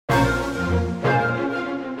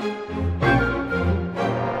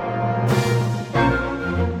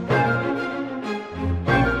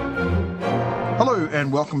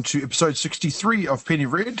and welcome to episode 63 of Penny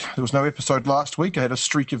Red. There was no episode last week. I had a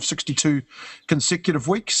streak of 62 consecutive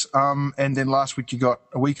weeks, and then last week you got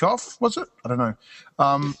a week off, was it? I don't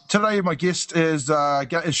know. Today my guest is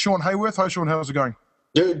Sean Hayworth. Hi, Sean. How's it going?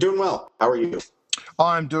 Doing well. How are you?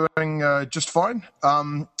 I'm doing just fine.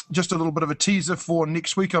 Just a little bit of a teaser for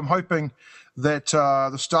next week. I'm hoping that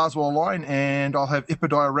the stars will align, and I'll have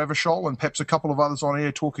Epidire Ravachol and perhaps a couple of others on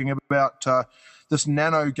air talking about this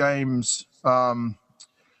Nano Games.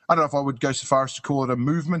 I don't know if I would go so far as to call it a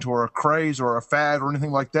movement or a craze or a fad or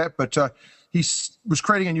anything like that, but he was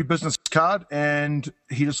creating a new business card, and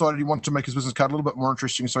he decided he wanted to make his business card a little bit more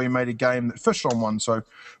interesting, so he made a game that fished on one. So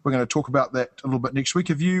we're going to talk about that a little bit next week.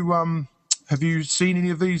 Have you seen any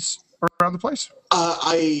of these around the place?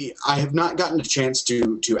 I have not gotten a chance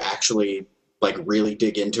to actually really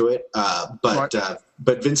dig into it,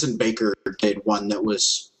 but Vincent Baker did one that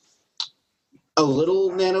was a little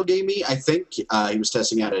nano gamey. I think he was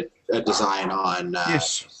testing out a design on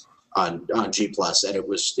G+, and it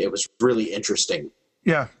was really interesting.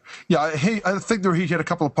 Yeah. I think he had a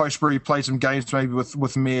couple of posts where he played some games maybe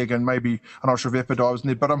with Meg, and maybe, I'm not sure if Epidire was in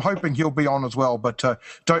there, but I'm hoping he'll be on as well. But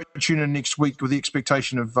don't tune in next week with the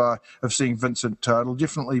expectation of seeing Vincent. It'll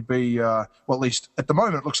definitely be, well, at least at the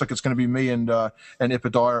moment, it looks like it's going to be me and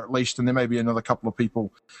Epidire at least, and there may be another couple of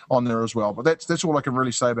people on there as well. But that's all I can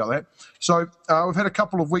really say about that. So we've had a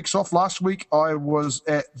couple of weeks off. Last week I was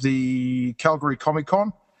at the Calgary Comic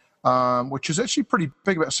Con, which is actually pretty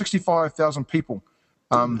big, about 65,000 people.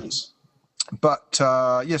 Nice. But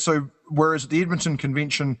so whereas at the Edmonton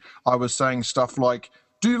convention, I was saying stuff like,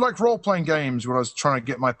 do you like role-playing games? When I was trying to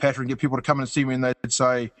get my pattern, get people to come and see me, and they'd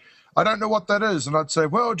say, I don't know what that is. And I'd say,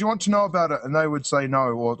 well, do you want to know about it? And they would say no,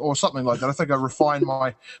 or something like that. I think I refined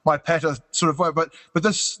my pattern sort of way. But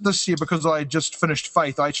this year, because I just finished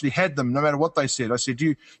Faith, I actually had them no matter what they said. I said,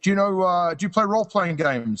 do you play role-playing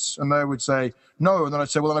games? And they would say no. And then I'd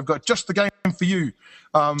say, well, then I've got just the game for you.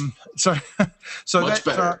 So Much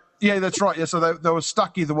better. Yeah, that's right. Yeah, so they were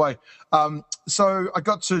stuck either way. So I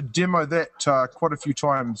got to demo that quite a few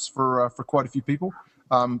times for quite a few people.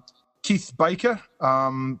 Keith Baker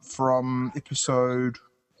from episode,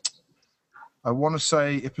 I want to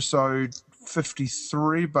say episode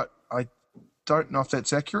 53, but I don't know if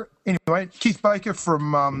that's accurate. Anyway, Keith Baker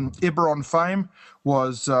from Eberron fame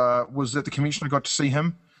was at the convention. I got to see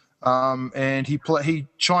him, and he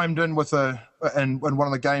chimed in with in one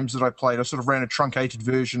of the games that I played. I sort of ran a truncated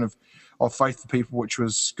version of Faith for People, which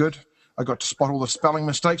was good. I got to spot all the spelling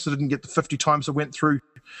mistakes. I didn't get the 50 times I went through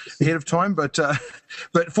ahead of time, but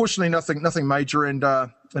fortunately nothing major, and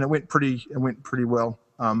it went pretty well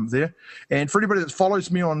there. And for anybody that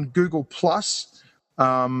follows me on Google Plus,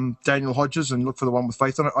 Daniel Hodges, and look for the one with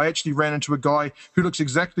Faith on it, I actually ran into a guy who looks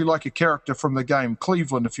exactly like a character from the game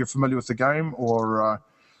Cleveland, if you're familiar with the game, or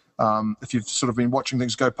if you've sort of been watching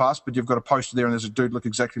things go past, but you've got a poster there and there's a dude look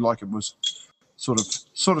exactly like it. Was sort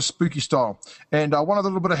of spooky style. And one other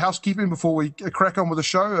little bit of housekeeping before we crack on with the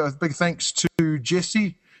show. A big thanks to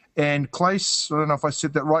Jesse and Claes. I don't know if I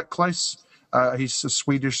said that right, Claes. He's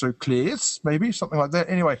Swedish, so Claes, maybe, something like that.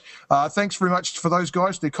 Anyway, thanks very much for those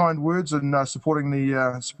guys, their kind words, and supporting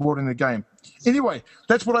the game. Anyway,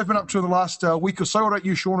 that's what I've been up to in the last week or so. What about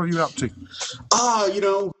you, Sean? What have you been up to?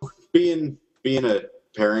 Being a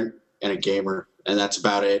parent and a gamer, and that's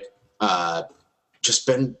about it. Just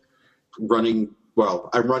been running. Well,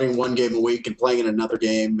 I'm running one game a week and playing in another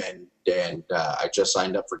game, and I just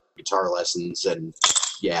signed up for guitar lessons, and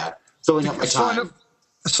filling up my time.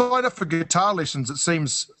 Sign up for guitar lessons. It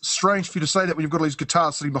seems strange for you to say that when you've got all these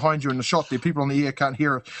guitars sitting behind you in the shot there. People on the air can't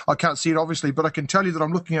hear it. I can't see it, obviously, but I can tell you that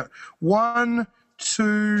I'm looking at 1,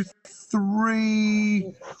 2,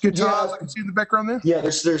 3 guitars. I can see in the background there. Yeah,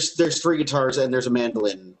 there's 3 guitars, and there's a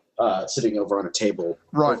mandolin sitting over on a table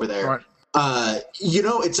over there. Right.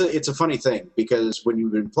 It's a funny thing, because when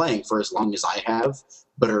you've been playing for as long as I have,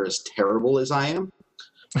 but are as terrible as I am,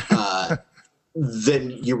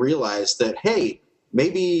 then you realize that, hey,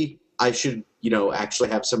 maybe I should, actually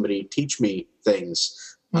have somebody teach me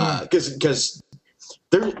things. Because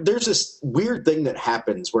there's this weird thing that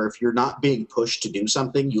happens where if you're not being pushed to do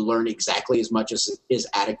something, you learn exactly as much as is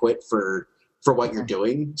adequate for what you're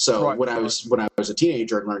doing. So when I was a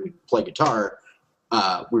teenager and learning to play guitar,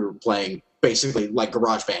 we were playing basically like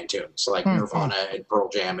garage band tunes, like Nirvana and Pearl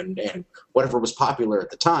Jam and whatever was popular at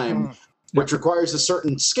the time, which requires a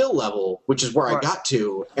certain skill level, which is where I got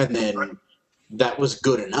to, and then that was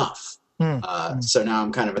good enough. So now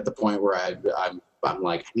I'm kind of at the point where I'm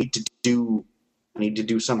like, I need to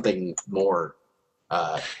do something more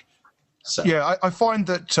So Yeah, I find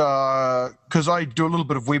that because I do a little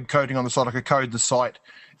bit of web coding on the side, like I code the site,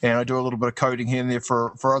 and I do a little bit of coding here and there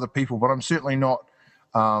for other people, but I'm certainly not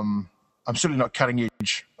cutting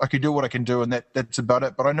edge. I can do what I can do, and that's about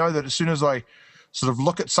it. But I know that as soon as I sort of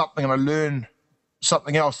look at something and I learn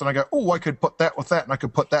something else, then I go, oh, I could put that with that, and I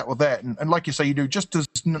could put that with that, and like you say, you do just as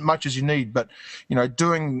much as you need. But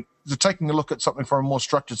taking a look at something from a more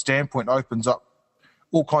structured standpoint opens up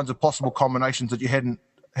all kinds of possible combinations that you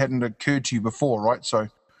hadn't occurred to you before, right? So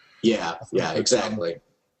yeah, exactly.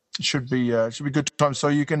 It should be good time. So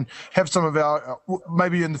you can have some of our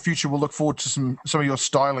maybe in the future we'll look forward to some of your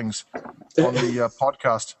stylings on the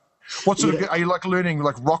podcast. What sort of are you like learning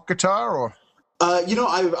like rock guitar or?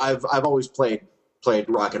 I've always played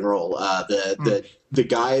rock and roll. The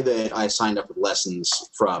guy that I signed up with lessons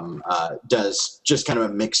from does just kind of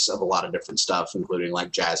a mix of a lot of different stuff, including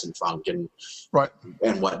like jazz and funk and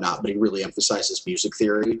whatnot. But he really emphasizes music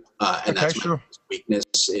theory, and that's my weakness.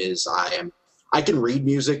 Is I can read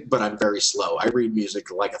music, but I'm very slow. I read music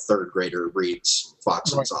like a third grader reads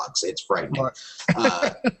Fox and Sox. It's frightening.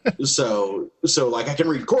 Right. So like I can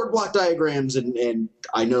read chord block diagrams and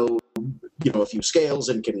I know a few scales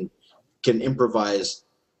and can improvise,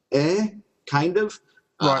 kind of.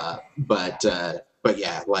 Right. But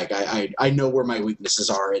yeah, like I know where my weaknesses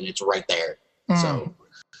are and it's right there. So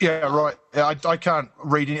yeah, right. I can't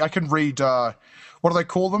read any. I can read. What do they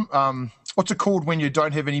call them? What's it called when you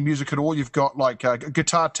don't have any music at all? You've got like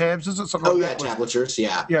guitar tabs, is it something? Like that? Tablatures.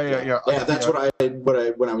 Yeah. Yeah. That's what I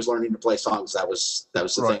when I was learning to play songs. That was the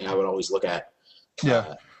thing I would always look at.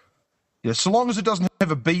 Yeah. Yeah, so long as it doesn't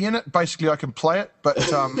have a B in it, basically I can play it. But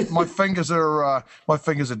my fingers are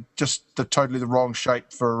just totally the wrong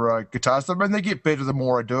shape for guitars. I mean, they get better the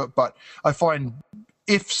more I do it, but I find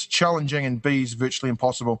F's challenging and B's virtually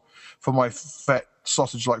impossible for my fat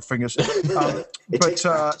sausage-like fingers. It takes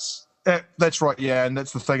practice. That's right, yeah, and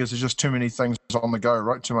that's the thing is there's just too many things on the go,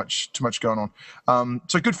 right? Too much going on.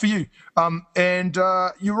 So good for you. And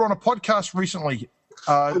you were on a podcast recently.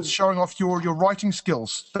 Showing off your writing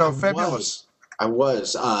skills. So fabulous. I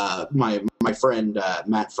was. My friend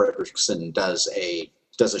Matt Fredrickson does a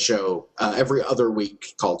show every other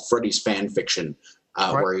week called Freddy's Fan Fiction,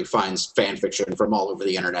 where he finds fan fiction from all over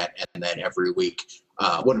the internet, and then every week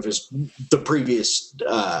one of the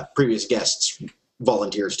previous guests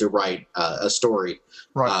volunteers to write a story.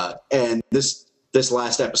 Right. And this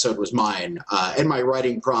last episode was mine, and my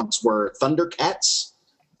writing prompts were Thundercats.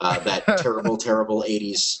 That terrible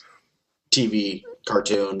 80s TV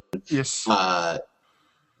cartoon. Yes.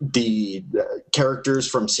 The characters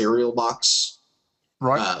from Cereal Box.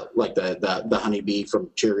 Right. Like the honeybee from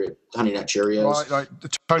Honey Nut Cheerios. Right. The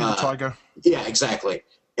Tony the Tiger. Yeah, exactly.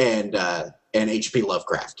 And H.P.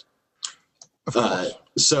 Lovecraft. Of course.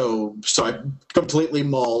 So I completely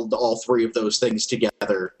mauled all three of those things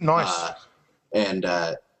together. Nice.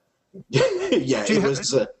 Yeah, it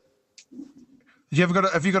was.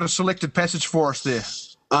 Have you got a selected passage for us there?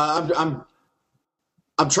 I'm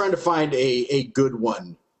trying to find a good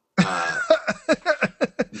one. Are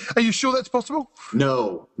you sure that's possible?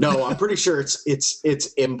 No, I'm pretty sure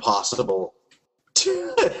it's impossible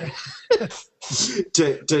to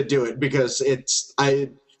do it because I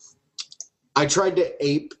tried to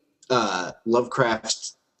ape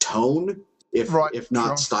Lovecraft's tone, if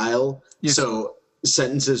not style. Yes. So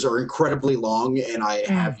sentences are incredibly long, and I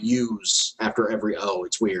have U's after every O.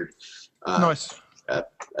 It's weird. Nice.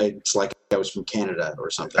 It's like I was from Canada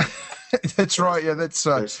or something. That's right. Yeah, that's.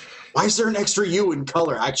 Why is there an extra U in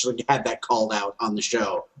color? I actually had that called out on the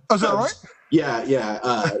show. Oh, is that right?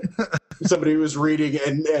 Yeah. Somebody was reading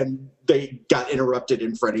and they got interrupted,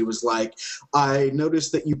 and Freddie was like, "I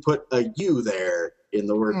noticed that you put a U there in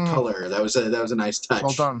the word color. That was a nice touch."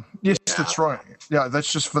 Well done. Yes, that's right. Yeah,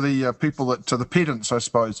 that's just for the people the pedants, I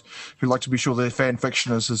suppose, who like to be sure their fan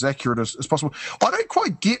fiction is as accurate as possible. I don't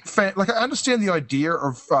quite get I understand the idea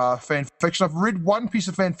of fan fiction. I've read one piece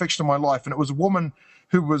of fan fiction in my life, and it was a woman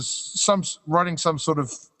who was writing some sort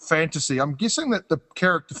of fantasy. I'm guessing that the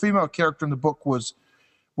female character in the book was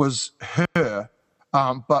her,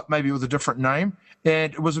 but maybe with a different name,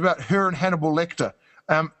 and it was about her and Hannibal Lecter.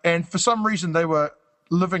 And for some reason, they were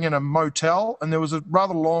living in a motel, and there was a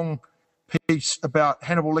rather long piece about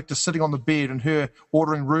Hannibal Lecter sitting on the bed and her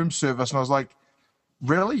ordering room service. And I was like,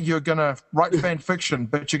 really? You're going to write fan fiction,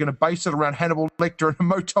 but you're going to base it around Hannibal Lecter in a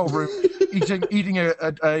motel room eating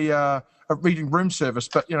a reading room service?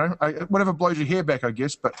 But, whatever blows your hair back, I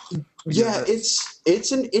guess. But yeah,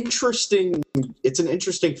 it's an interesting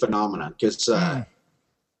phenomenon because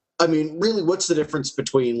I mean, really, what's the difference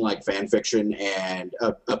between like fan fiction and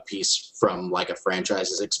a piece from like a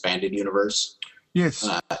franchise's expanded universe? Yes.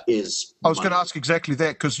 Is I was going to ask exactly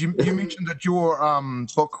that, because you mentioned that your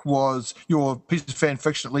book was, your piece of fan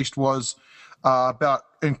fiction at least, was about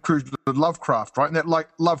included Lovecraft, right? And that,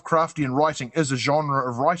 like, Lovecraftian writing is a genre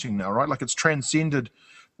of writing now, right? Like, it's transcended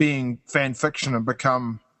being fan fiction and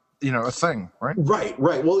become, a thing, right? Right.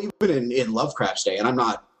 Well, even in Lovecraft's day, and I'm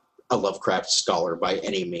not a Lovecraft scholar by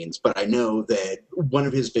any means, but I know that one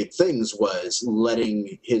of his big things was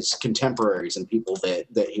letting his contemporaries and people that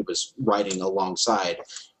he was writing alongside,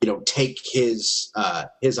 take his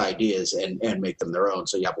ideas and make them their own.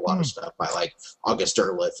 So you have a lot of stuff by like August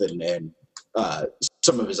Derleth and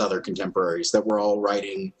some of his other contemporaries that were all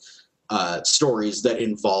writing stories that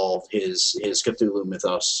involve his Cthulhu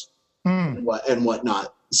mythos and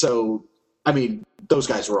whatnot. So, I mean, those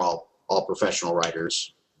guys were all professional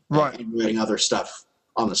writers. Right. And writing other stuff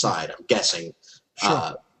on the side, I'm guessing.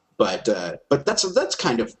 Sure. But that's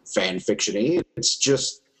kind of fan fiction-y. It's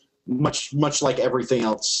just much like everything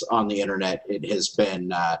else on the internet. It has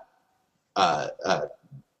been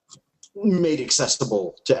made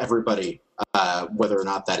accessible to everybody. Whether or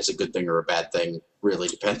not that is a good thing or a bad thing really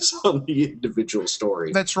depends on the individual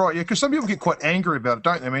story. That's right. Yeah, because some people get quite angry about it,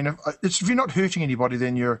 don't they? I mean, if you're not hurting anybody,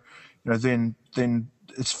 then then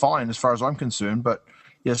it's fine as far as I'm concerned. But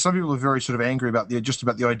yeah, some people are very sort of angry about the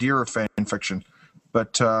idea of fan fiction.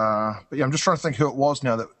 But yeah, I'm just trying to think who it was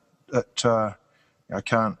now that I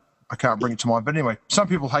can't bring it to mind. But anyway, some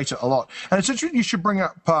people hate it a lot. And it's interesting you should bring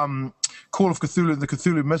up Call of Cthulhu and the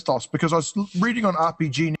Cthulhu Mythos, because I was reading on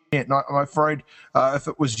RPG Net, and I'm afraid if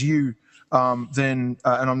it was you, then,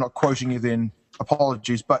 and I'm not quoting you, then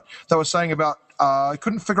apologies, but they were saying about I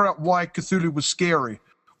couldn't figure out why Cthulhu was scary,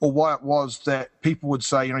 or why it was that people would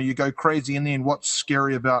say, you go crazy, and then what's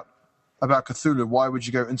scary about Cthulhu? Why would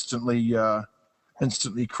you go instantly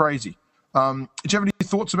crazy? Do you have any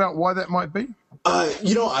thoughts about why that might be? I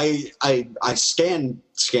scan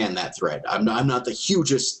that thread. I'm not the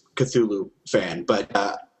hugest Cthulhu fan, but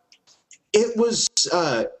it was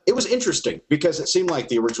interesting, because it seemed like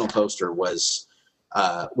the original poster was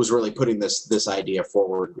really putting this idea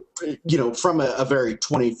forward, from a very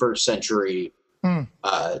 21st century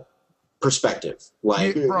perspective,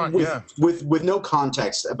 like with no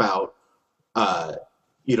context about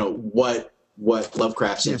what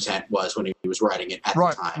Lovecraft's intent was when he was writing it at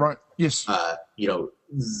the time. Right. Yes.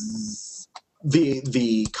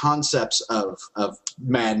 The concepts of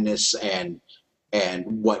madness and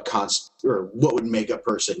what would make a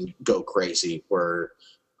person go crazy were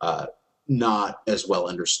not as well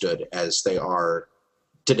understood as they are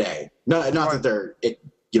today. Not that they're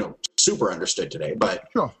super understood today, but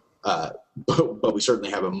sure. But we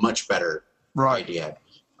certainly have a much better idea.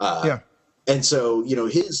 And so,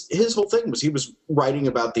 his whole thing was he was writing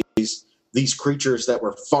about these creatures that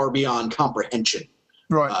were far beyond comprehension.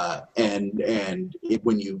 Right.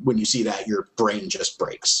 When you see that, your brain just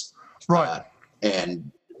breaks. Right.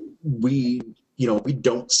 And we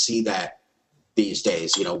don't see that these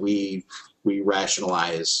days. We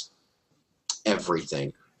rationalize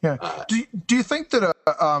everything. Yeah. Do you think that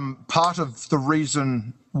part of the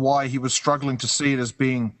reason why he was struggling to see it as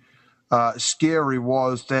being scary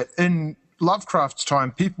was that in Lovecraft's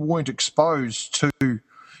time, people weren't exposed to,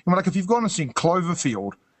 like if you've gone and seen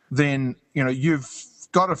Cloverfield, then you've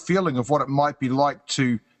got a feeling of what it might be like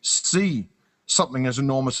to see something as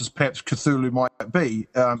enormous as perhaps Cthulhu might be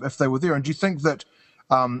if they were there. And do you think that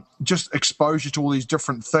just exposure to all these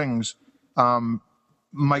different things would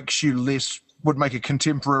make a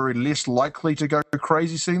contemporary less likely to go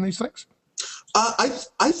crazy seeing these things?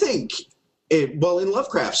 I think in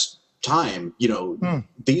Lovecraft's time,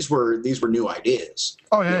 these were new ideas.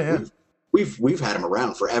 Oh yeah, We've had them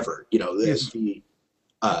around forever. Yes.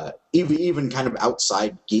 Even kind of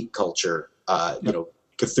outside geek culture.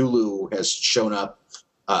 Cthulhu has shown up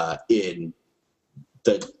in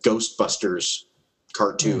the Ghostbusters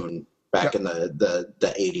cartoon back in the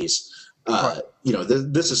 80s.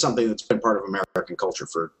 This is something that's been part of American culture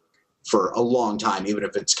for a long time, even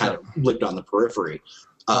if it's kind of lived on the periphery.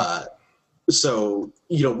 So,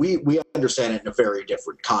 we understand it in a very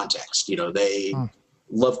different context.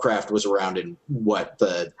 Lovecraft was around in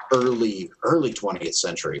the early 20th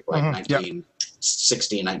century, like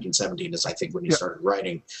 1916, 1917 is I think when he started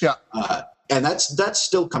writing. Yeah. And that's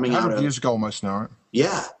still coming out of years ago almost now, right?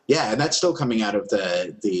 Yeah, and that's still coming out of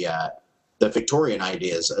the Victorian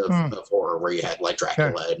ideas of horror, where you had like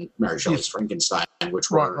Dracula and Mary Shelley's Frankenstein,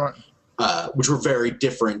 which were very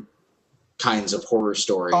different kinds of horror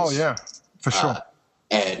stories. Oh yeah, for sure.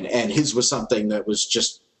 And his was something that was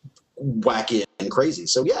just wacky and crazy.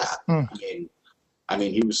 So yeah, I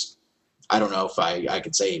mean, he was. I don't know if I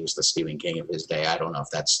could say he was the Stephen King of his day. I don't know if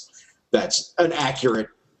that's that's an accurate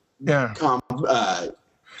Yeah.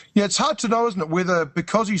 Yeah, it's hard to know, isn't it, whether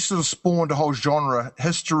because he sort of spawned a whole genre,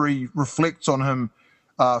 history reflects on him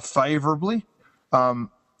favorably, and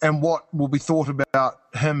what will be thought about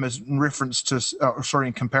him as in reference to,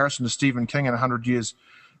 in comparison to Stephen King in 100 years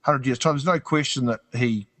time. There's no question that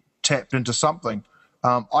he tapped into something.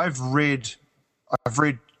 I've read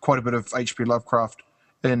quite a bit of H.P. Lovecraft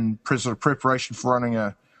in sort of preparation for running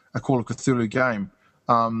a Call of Cthulhu game,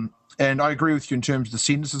 and I agree with you in terms of the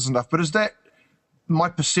sentences and stuff. But is that my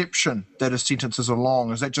perception that his sentences are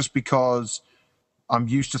long? Is that just because I'm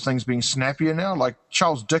used to things being snappier now? Like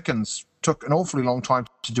Charles Dickens took an awfully long time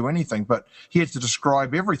to do anything, but he had to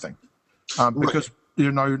describe everything because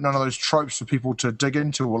none of those tropes for people to dig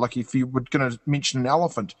into. Or like if you were going to mention an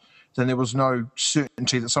elephant, then there was no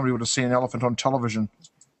certainty that somebody would have seen an elephant on television.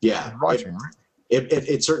 Yeah, writing, right?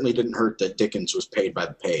 It certainly didn't hurt that Dickens was paid by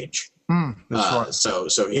the page. That's right. So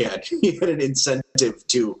he had an incentive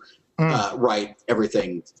to write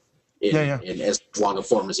everything in as long a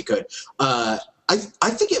form as he could. I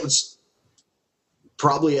think it was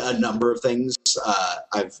probably a number of things.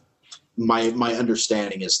 My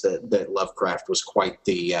understanding is that Lovecraft was quite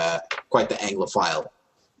the Anglophile.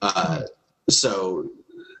 So,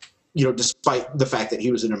 despite the fact that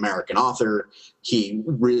he was an American author, he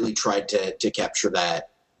really tried to capture that,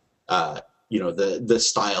 the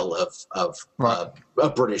style of a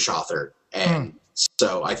British author, and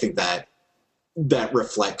so I think that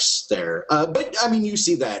reflects there. But I mean, you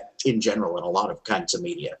see that in general in a lot of kinds of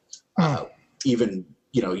media. Even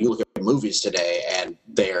you look at movies today, and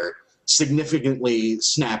they're significantly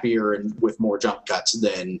snappier and with more jump cuts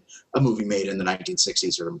than a movie made in the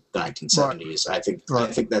 1960s or the 1970s. Right.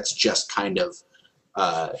 I think that's just kind of,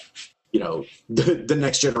 the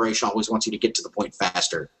next generation always wants you to get to the point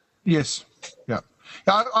faster. Yes. Yeah.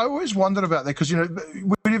 I always wondered about that because,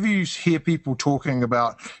 whenever you hear people talking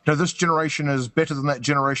about, this generation is better than that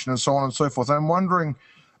generation and so on and so forth, I'm wondering,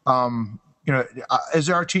 is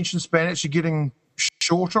our attention span actually getting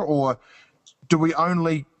shorter, or do we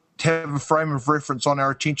only have a frame of reference on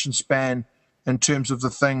our attention span in terms of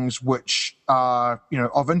the things which are,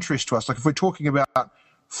 of interest to us? Like if we're talking about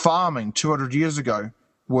farming 200 years ago,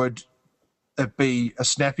 would it be a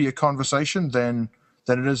snappier conversation than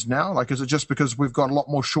it is now? Like, is it just because we've got a lot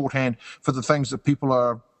more shorthand for the things that people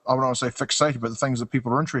are, I don't want to say fixated, but the things that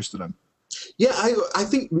people are interested in? Yeah, I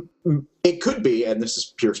think it could be, and this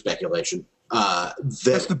is pure speculation.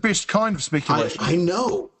 That's the best kind of speculation. I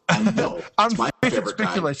know. It's my favorite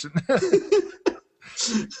speculation.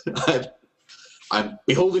 I'm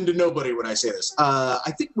beholden to nobody when I say this.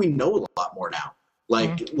 I think we know a lot more now.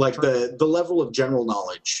 The level of general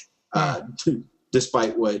knowledge,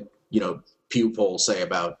 despite what Pew polls say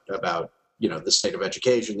about the state of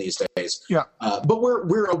education these days. Yeah. But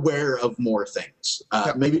we're aware of more things.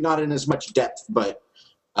 Maybe not in as much depth, but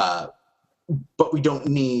we don't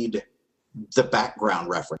need the background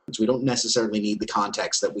reference. We don't necessarily need the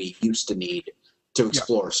context that we used to need to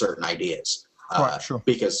explore certain ideas. Sure.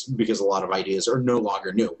 Because a lot of ideas are no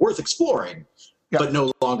longer new. Worth exploring, but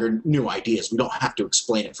no longer new ideas. We don't have to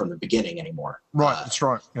explain it from the beginning anymore. Right, that's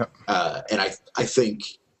right. Yeah. And I think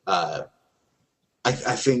that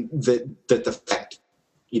the fact,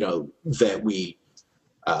 that we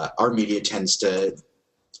our media tends to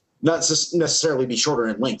not necessarily be shorter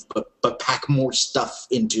in length, but pack more stuff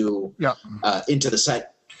into the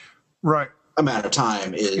set amount of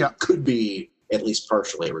time could be at least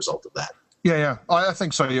partially a result of that. Yeah, I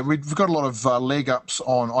think so. Yeah, we've got a lot of leg ups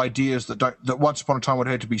on ideas that once upon a time would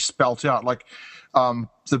have had to be spelt out. Like, an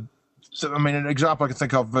example I can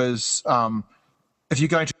think of is if you're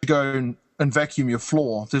going to go and vacuum your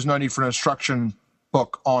floor, there's no need for an instruction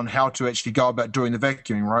book on how to actually go about doing the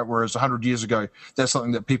vacuuming, right? Whereas 100 years ago, that's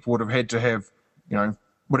something that people would have had to have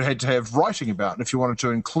writing about. And if you wanted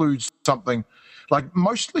to include something, like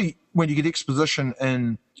mostly when you get exposition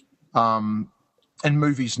in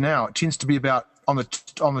movies now, it tends to be about on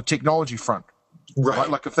the technology front, right?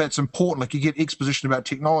 Like if that's important, like you get exposition about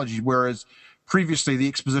technology, whereas previously the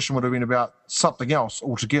exposition would have been about something else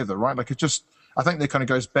altogether, right? Like I think that kind of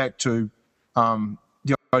goes back to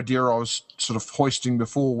the idea I was sort of hoisting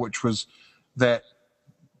before, which was that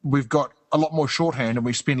we've got a lot more shorthand and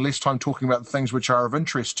we spend less time talking about the things which are of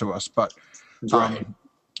interest to us. But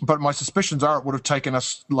my suspicions are it would have taken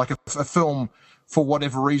us, like a film for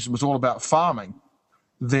whatever reason was all about farming,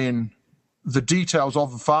 then the details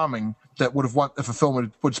of the farming that would have if a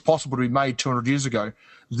film was possible to be made 200 years ago,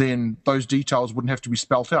 then those details wouldn't have to be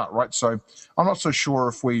spelt out, right? So I'm not so sure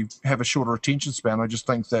if we have a shorter attention span. I just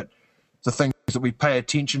think that the things that we pay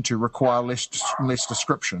attention to require less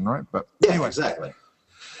description, right? But anyway, exactly.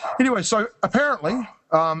 Anyway, so apparently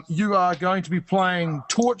you are going to be playing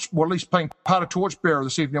Torch, or at least playing part of Torchbearer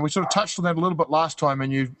this evening. We sort of touched on that a little bit last time,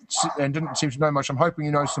 and didn't seem to know much. I'm hoping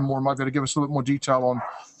you know some more and might be able to give us a little bit more detail on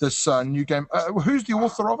this new game. Who's the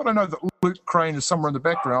author of it? I know that Luke Crane is somewhere in the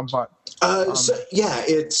background, but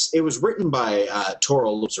it was written by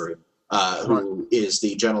Toril Lubsarud, who is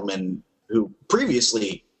the gentleman who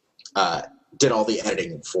previously did all the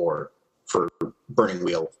editing for Burning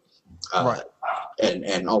Wheel,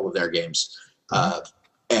 and all of their games.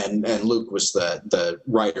 And Luke was the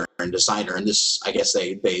writer and designer, and this, I guess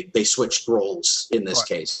they switched roles in this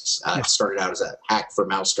case. It started out as a hack for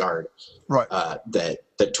Mouse Guard,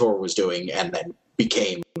 that Tor was doing, and then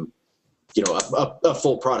became, a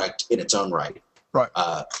full product in its own right.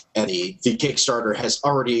 And the Kickstarter has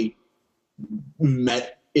already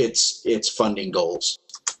met its funding goals.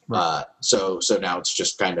 So now it's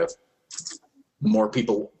just kind of more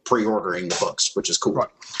people pre-ordering the books, which is cool.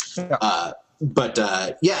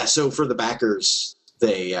 So for the backers,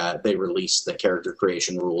 they released the character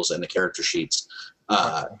creation rules and the character sheets.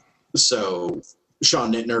 So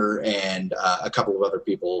Sean Nittner and a couple of other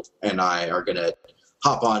people and I are going to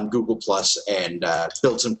hop on Google Plus and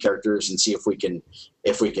build some characters and see if we can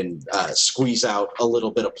squeeze out a little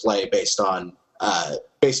bit of play based on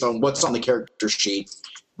what's on the character sheet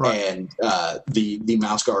and the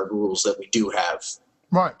Mouse Guard rules that we do have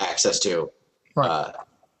access to.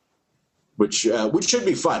 Which should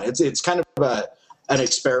be fun. It's kind of an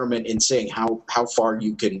experiment in seeing how far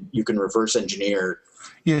you can reverse engineer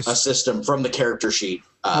a system from the character sheet,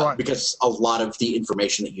 because a lot of the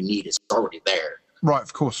information that you need is already there. Right,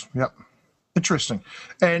 of course. Yep. Interesting.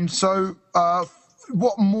 And so,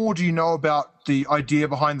 what more do you know about the idea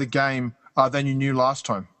behind the game than you knew last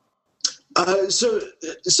time? So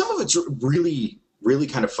some of it's really, really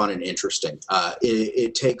kind of fun and interesting.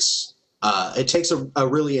 It takes a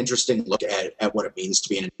really interesting look at what it means to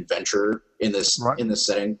be an adventurer in this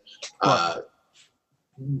setting.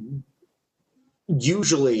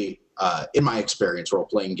 Usually, in my experience,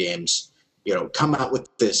 role-playing games, come out with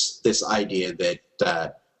this idea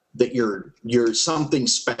that you're something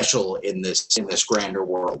special in this grander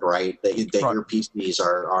world, right? That your PCs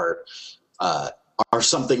are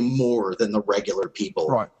something more than the regular people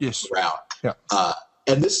around. Yeah.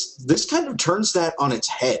 And this kind of turns that on its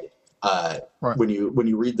head. When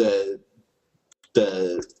you read the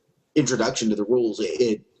introduction to the rules,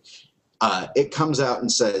 it comes out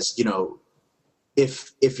and says,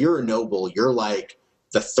 if you're a noble, you're like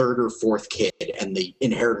the third or fourth kid, and the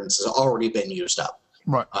inheritance has already been used up.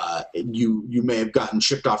 You may have gotten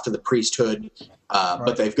shipped off to the priesthood,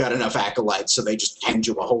 but they've got enough acolytes, so they just hand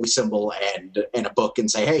you a holy symbol and a book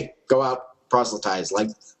and say, "Hey, go out, proselytize." Like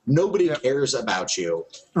nobody cares about you.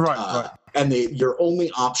 And your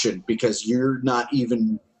only option, because you're not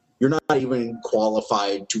even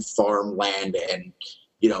qualified to farm land and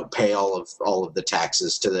pay all of the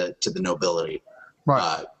taxes to the nobility.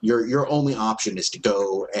 Your only option is to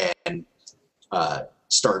go and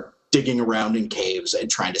start digging around in caves and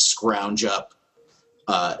trying to scrounge up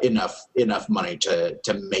enough money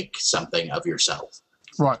to make something of yourself.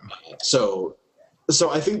 So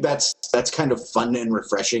I think that's kind of fun and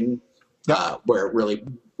refreshing. Where it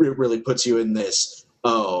really puts you in this,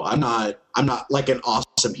 I'm not like an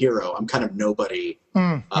awesome hero. I'm kind of nobody,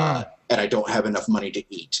 and I don't have enough money to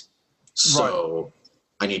eat. So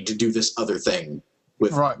I need to do this other thing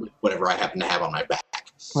with whatever I happen to have on my back.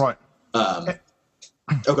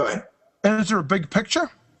 Go ahead. And is there a big picture?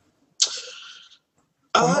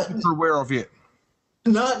 I'm not aware of yet.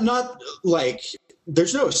 Not like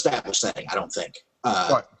there's no established setting. I don't think.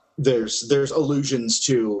 There's allusions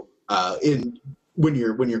to when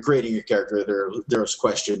you're creating your character. There's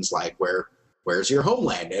questions like where's your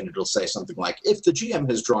homeland, and it'll say something like, if the GM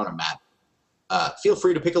has drawn a map, feel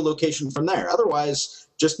free to pick a location from there. Otherwise,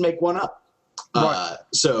 just make one up.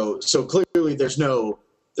 So clearly there's no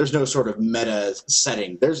sort of meta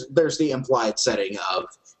setting. There's the implied setting of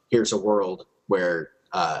here's a world where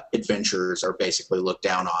adventurers are basically looked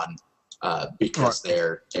down on because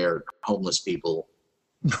they're homeless people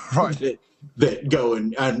that go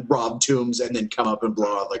and rob tombs and then come up and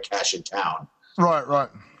blow all their cash in town. Well,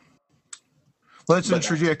 that's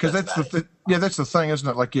interesting, because that's the thing, isn't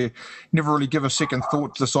it? Like, you never really give a second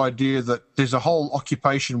thought to this idea that there's a whole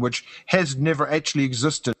occupation which has never actually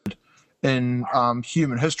existed in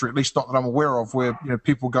human history, at least not that I'm aware of, where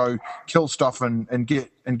people go kill stuff and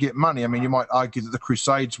get money. I mean, you might argue that the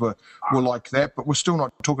Crusades were like that, but we're still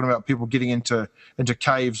not talking about people getting into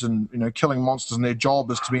caves and killing monsters, and their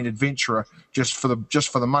job is to be an adventurer just for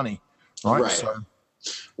the money, right?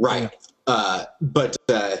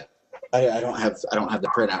 I don't have the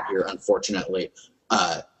printout here, unfortunately.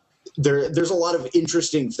 There's a lot of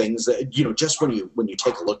interesting things that, just when you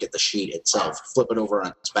take a look at the sheet itself, flip it over on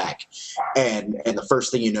its back, and the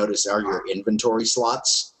first thing you notice are your inventory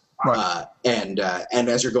slots. Right. And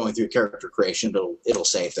as you're going through character creation, it'll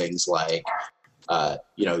say things like,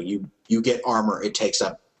 you get armor, it takes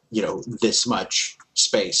up this much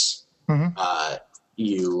space. Mm-hmm.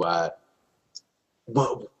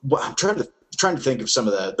 I'm trying to think of some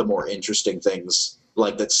of the more interesting things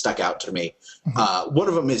like that stuck out to me. Mm-hmm. One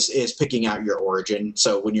of them is picking out your origin.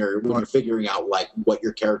 So when you're figuring out like what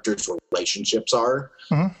your character's relationships are,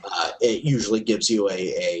 mm-hmm. It usually gives you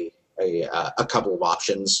a couple of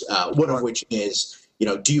options. One of which is,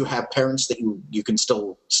 do you have parents that you can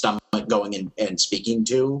still stomach going and speaking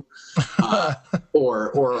to,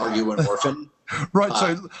 or are you an orphan? Right.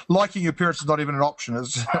 So liking your parents is not even an option.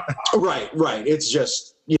 Is right. It's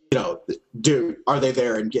just, are they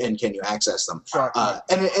there and can you access them? Right.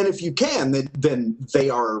 And if you can, then they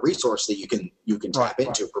are a resource that you can tap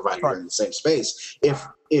into, provided you're in the same space.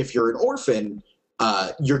 If you're an orphan,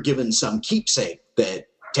 you're given some keepsake that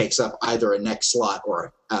takes up either a neck slot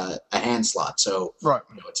or a hand slot. So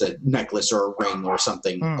it's a necklace or a ring or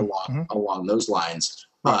something along those lines.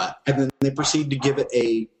 And then they proceed to give it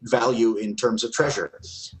a value in terms of treasure.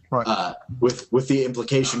 Right. With the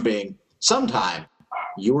implication being sometime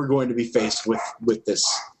you are going to be faced with this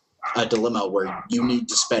dilemma where you need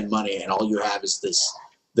to spend money and all you have is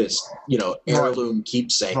this heirloom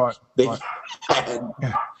keepsake that you had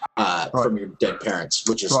from your dead parents,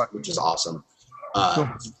 which is awesome.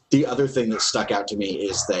 The other thing that stuck out to me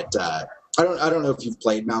is that I don't know if you've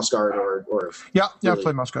played Mouse Guard or I've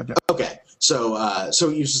played Mouse Guard. Yeah. Okay, so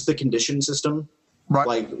it uses the condition system,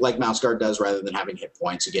 right? Like Mouse Guard does, rather than having hit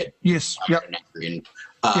points. You get angry.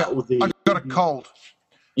 I got a cold.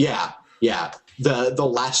 Yeah. The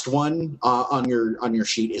last one on your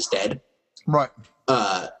sheet is dead. Right.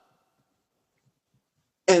 And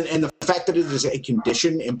the fact that it is a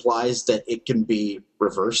condition implies that it can be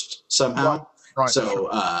reversed somehow. Right. So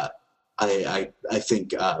I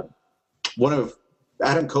think one of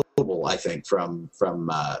Adam Coble, I think from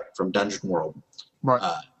Dungeon World,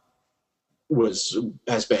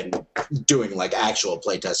 has been doing like actual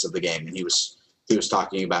playtests of the game, and he was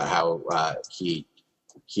talking about how he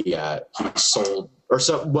sold, or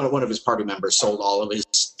one of his party members sold all of his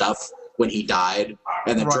stuff when he died,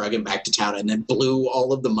 and then drug him back to town, and then blew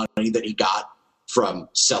all of the money that he got from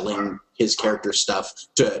selling his character stuff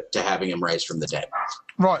to having him raised from the dead.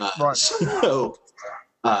 Right. So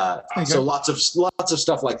lots of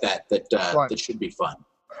stuff like that should be fun.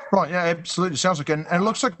 Right. Yeah. Absolutely. Sounds like, and it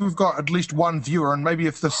looks like we've got at least one viewer, and maybe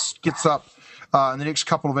if this gets up in the next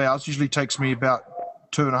couple of hours, usually takes me about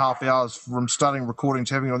 2.5 hours from starting recording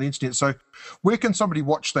to having it on the internet. So, where can somebody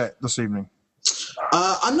watch that this evening?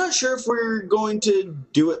 I'm not sure if we're going to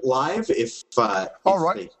do it live. If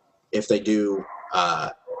they do,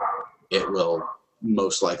 it will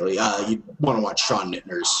most likely. You want to watch Sean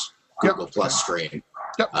Nittner's Google Plus stream.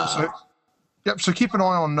 So keep an eye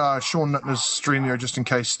on Sean Nittner's stream there, just in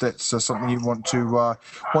case that's something you want to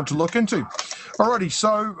look into. Alrighty,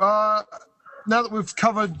 so now that we've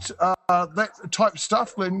covered that type of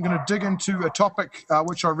stuff, I'm going to dig into a topic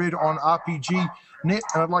which I read on RPG Net,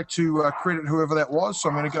 and I'd like to credit whoever that was. So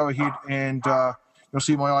I'm going to go ahead and you'll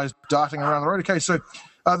see my eyes darting around the road. Okay, so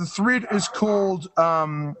the thread is called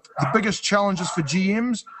The Biggest Challenges for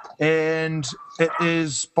GMs, and it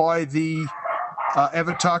is by the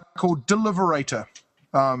avatar called Deliverator.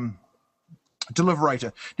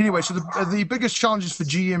 Anyway, so the biggest challenges for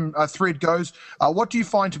GM thread goes, what do you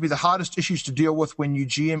find to be the hardest issues to deal with when you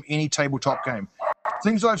GM any tabletop game?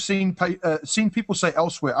 Things I've seen people say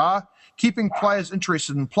elsewhere are keeping players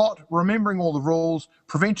interested in plot, remembering all the rules,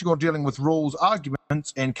 preventing or dealing with rules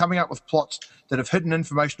arguments, and coming up with plots that have hidden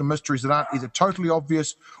information or mysteries that aren't either totally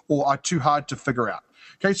obvious or are too hard to figure out.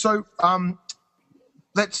 Okay, so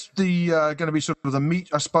that's the going to be sort of the meat,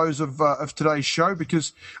 I suppose, of today's show,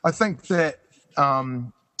 because I think that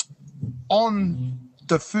on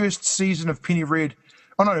the first season of Penny Red,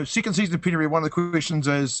 second season of Penny Red, one of the questions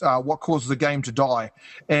is what causes the game to die,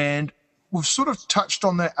 and we've sort of touched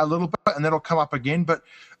on that a little bit, and that'll come up again, but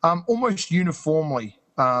almost uniformly,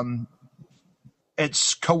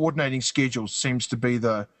 it's coordinating schedules seems to be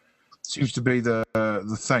the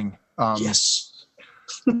thing. Yes.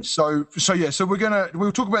 So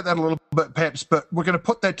we'll talk about that a little bit perhaps, but we're gonna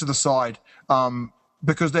put that to the side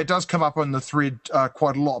because that does come up on the thread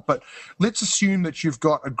quite a lot. But let's assume that you've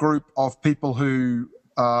got a group of people who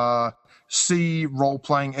see role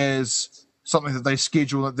playing as something that they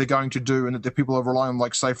schedule that they're going to do, and that the people are relying on,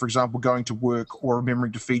 like, say, for example, going to work or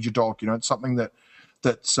remembering to feed your dog. It's something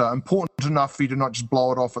that's important enough for you to not just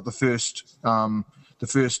blow it off at the first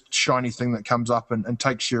shiny thing that comes up and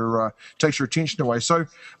takes your attention away. So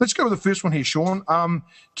let's go with the first one here, Sean.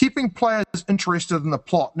 Keeping players interested in the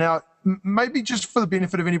plot. Now, maybe just for the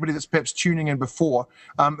benefit of anybody that's perhaps tuning in before,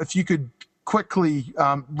 if you could quickly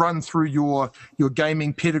run through your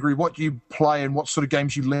gaming pedigree, what you play and what sort of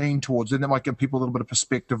games you lean towards, then that might give people a little bit of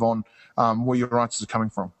perspective on where your answers are coming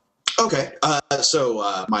from. Okay,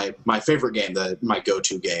 so my favorite game, my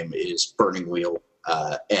go-to game, is Burning Wheel,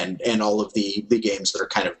 and all of the games that are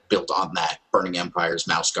kind of built on that. Burning Empires,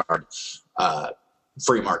 Mouse Guard,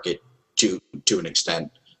 Free Market to an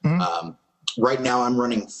extent. Mm-hmm. Right now, I'm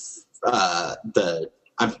running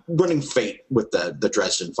Fate with the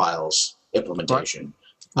Dresden Files implementation.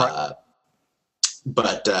 Right.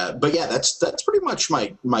 But yeah, that's pretty much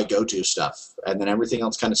my go-to stuff, and then everything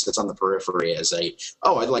else kind of sits on the periphery as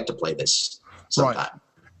I'd like to play this sometime. Right.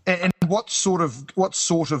 And what sort of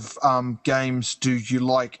games do you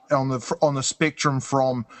like on the spectrum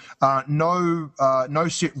from no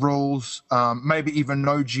set rules, maybe even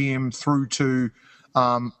no GM, through to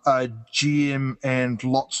a GM and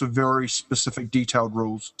lots of very specific detailed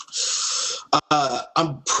rules?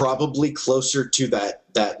 I'm probably closer to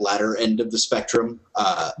that latter end of the spectrum.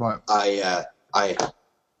 Right. I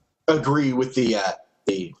agree with the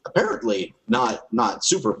apparently not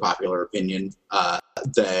super popular opinion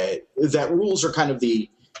that rules are kind of the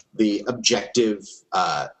objective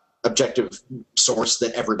source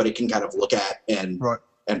that everybody can kind of look at and right.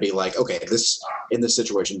 and be like, okay, in this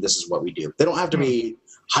situation, this is what we do. They don't have to be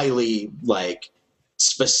highly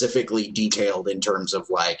specifically detailed in terms of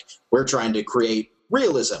we're trying to create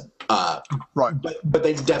realism. Right. But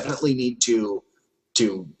they definitely need to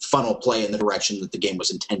funnel play in the direction that the game was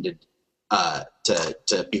intended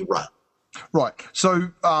to be run. Right. So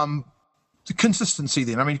the consistency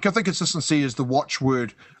then. I mean, I think consistency is the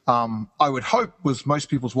watchword. I would hope was most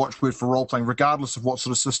people's watchword for role playing, regardless of what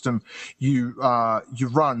sort of system you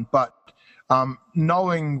run. But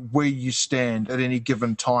knowing where you stand at any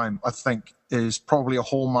given time, I think, is probably a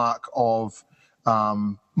hallmark of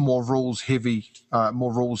more rules heavy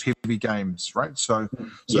games, right? So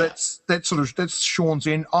Yeah. that's Sean's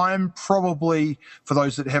end. I'm probably, for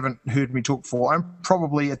those that haven't heard me talk before, I'm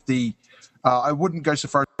probably at the I wouldn't go so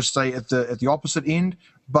far as to say at the opposite end,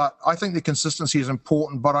 but I think the consistency is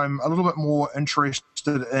important. But I'm a little bit more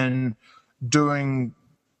interested in doing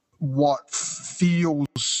what feels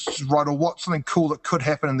right, or what's something cool that could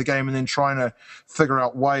happen in the game, and then trying to figure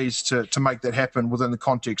out ways to make that happen within the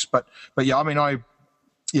context. But yeah, I mean,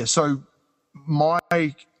 so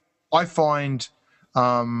I find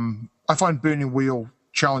Burning Wheel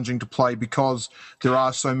challenging to play because there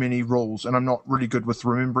are so many rules, and I'm not really good with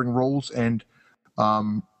remembering rules. And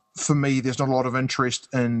for me, there's not a lot of interest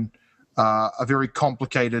in a very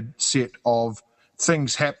complicated set of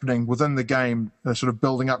things happening within the game, sort of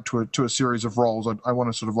building up to a series of roles. I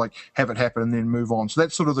want to sort of have it happen and then move on. So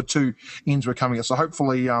that's sort of the two ends we're coming at. So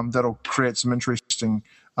hopefully that'll create some interesting,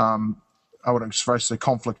 I wouldn't say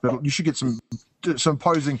conflict, but you should get some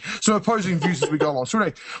opposing views as we go along. So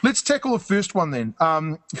anyway, let's tackle the first one then,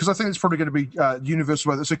 because I think it's probably going to be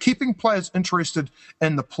universal about this. So keeping players interested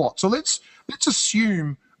in the plot. So let's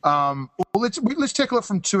assume. Let's tackle it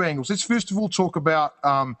from two angles. Let's first of all talk about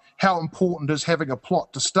how important is having a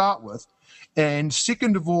plot to start with, and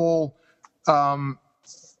second of all,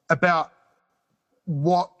 about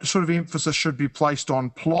what sort of emphasis should be placed on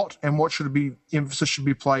plot and what emphasis should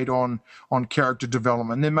be played on character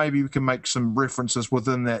development. And then maybe we can make some references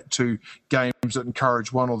within that to games that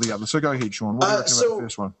encourage one or the other. So go ahead, Sean. What do you reckon about the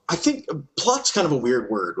first one? I think plot's kind of a weird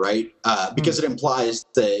word, right? Because it implies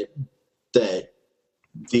that the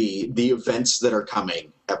events that are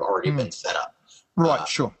coming have already been set up. Right,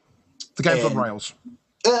 sure. The game's on rails.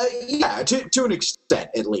 Yeah, to an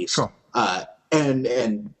extent, at least. Sure.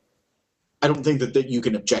 And I don't think that you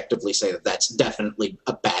can objectively say that that's definitely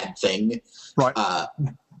a bad thing. Right.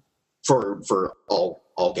 For all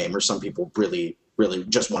gamers, some people really, really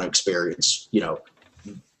just want to experience,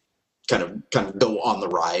 kind of go on the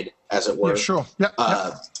ride, as it were. Yeah, sure.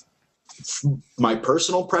 Yeah. My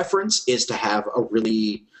personal preference is to have a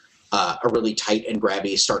really tight and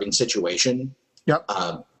grabby starting situation. Yep.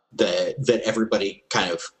 That everybody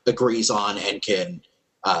kind of agrees on and can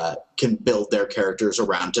build their characters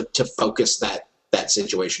around to focus that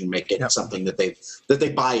situation, make it something that they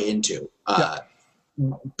buy into.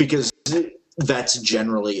 Because that's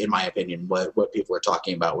generally, in my opinion, what people are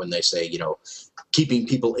talking about when they say, keeping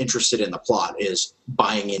people interested in the plot is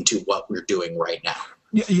buying into what we're doing right now.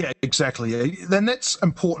 Yeah, exactly. Yeah. Then that's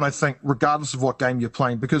important, I think, regardless of what game you're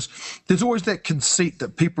playing, because there's always that conceit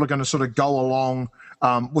that people are going to sort of go along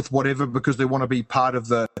with whatever because they want to be part of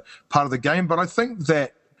the game. But I think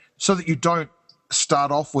that so that you don't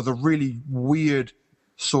start off with a really weird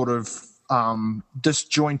sort of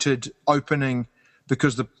disjointed opening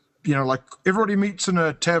because like everybody meets in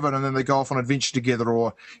a tavern and then they go off on adventure together,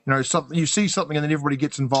 or something, you see something and then everybody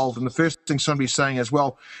gets involved, and the first thing somebody's saying is,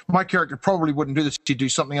 well, my character probably wouldn't do this, he'd do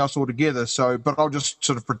something else altogether, but I'll just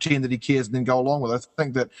sort of pretend that he cares and then go along with it. I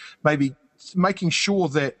think that maybe making sure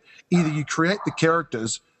that either you create the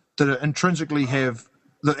characters that intrinsically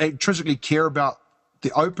care about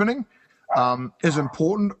the opening is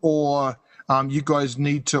important, or you guys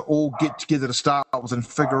need to all get together to start with and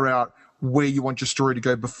figure out where you want your story to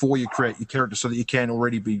go before you create your character so that you can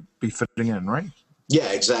already be fitting in, right?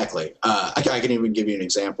 Yeah, exactly. I can even give you an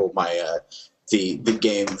example. My the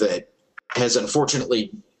game that has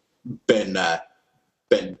unfortunately been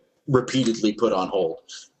repeatedly put on hold.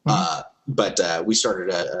 But we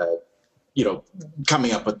started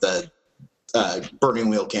coming up with the Burning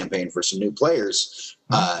Wheel campaign for some new players,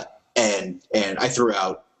 and I threw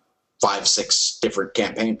out 5-6 different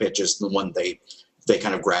campaign pitches. The one they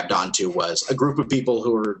kind of grabbed onto was a group of people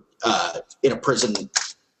who were in a prison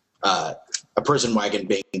wagon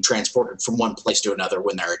being transported from one place to another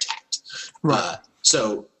when they're attacked. Right.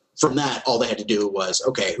 So from that, all they had to do was,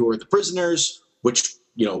 okay, who are the prisoners? Which,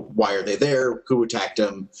 why are they there? Who attacked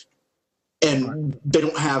them? And they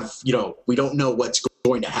don't have, we don't know what's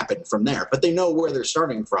going to happen from there, but they know where they're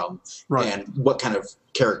starting from and what kind of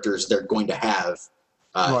characters they're going to have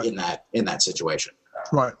in that situation.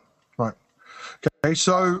 Right. Okay,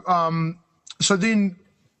 so then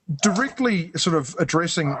directly sort of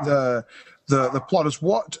addressing the plot is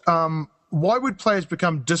why would players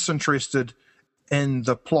become disinterested in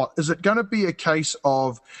the plot? Is it going to be a case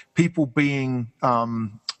of people being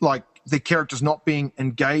like their characters not being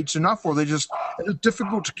engaged enough, or is it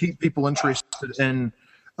difficult to keep people interested in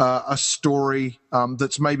a story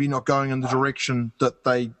that's maybe not going in the direction that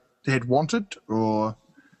they had wanted? Or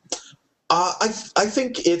I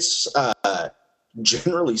think it's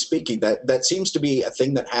generally speaking that seems to be a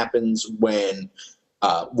thing that happens when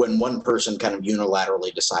one person kind of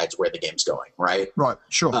unilaterally decides where the game's going, right? Right,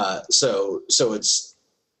 sure. So it's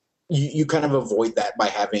you kind of avoid that by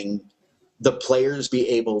having the players be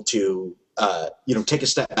able to take a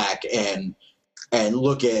step back and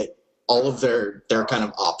look at all of their kind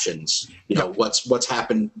of options. What's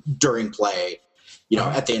happened during play.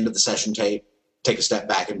 At the end of the session, take a step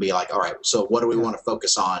back and be like, all right, so what do we want to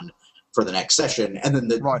focus on for the next session? And then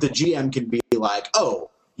the GM can be like, oh,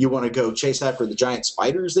 you want to go chase after the giant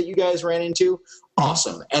spiders that you guys ran into?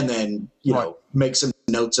 Awesome. And then, make some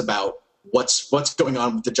notes about what's going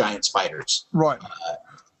on with the giant spiders. Right.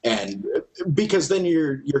 And because then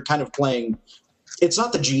you're kind of playing, it's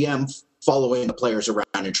not the GM following the players around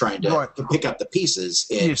and trying to pick up the pieces.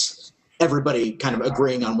 It's everybody kind of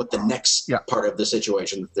agreeing on what the next part of the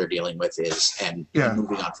situation that they're dealing with is and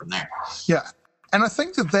moving on from there. Yeah. And I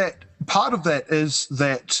think that part of that is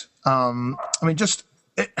that,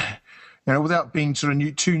 without being sort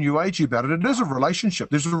of too new agey about it, it is a relationship.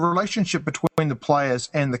 There's a relationship between the players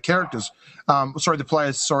and the characters. And the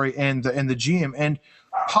GM. And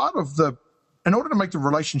part of in order to make the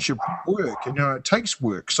relationship work, it takes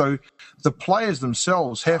work. So the players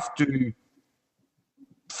themselves have to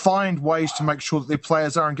find ways to make sure that their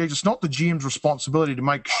players are engaged. It's not the GM's responsibility to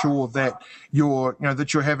make sure that you're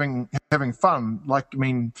having fun.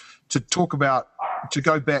 To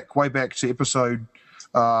go way back to episode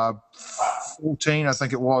 14, I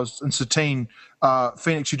think it was, in Satine,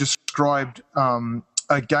 Phoenix, you described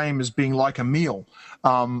a game as being like a meal.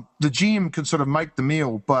 The GM can sort of make the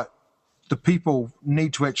meal, but the people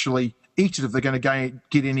need to actually eat it if they're going to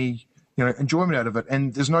get any enjoyment out of it.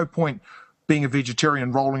 And there's no point being a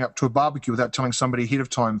vegetarian rolling up to a barbecue without telling somebody ahead of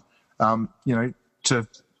time, to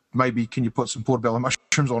maybe, can you put some portobello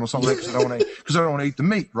mushrooms on or something, because I don't want to eat the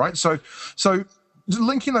meat, right? So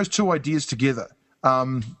linking those two ideas together,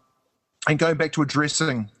 and going back to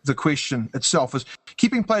addressing the question itself, is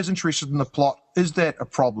keeping players interested in the plot, is that a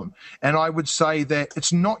problem? And I would say that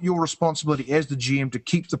it's not your responsibility as the GM to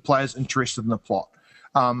keep the players interested in the plot.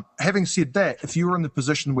 Having said that, if you're in the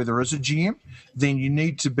position where there is a GM, then you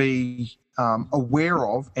need to be aware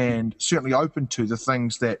of and certainly open to the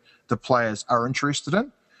things that the players are interested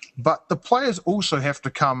in. But the players also have to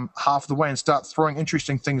come half the way and start throwing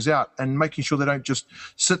interesting things out and making sure they don't just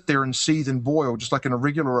sit there and seethe and boil, just like in a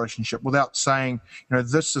regular relationship, without saying,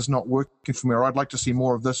 this is not working for me, or I'd like to see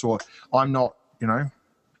more of this, or I'm not,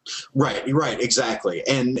 Right, exactly.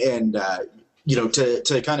 And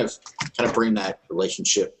to kind of bring that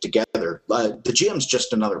relationship together, the GM's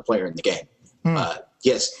just another player in the game.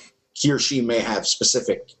 Yes, he or she may have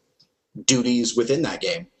specific duties within that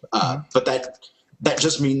game, but that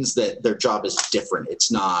just means that their job is different.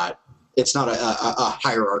 It's not a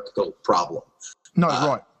hierarchical problem. No,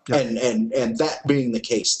 right. Yeah. And that being the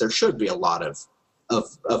case, there should be a lot of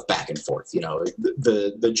back and forth.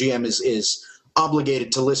 The GM is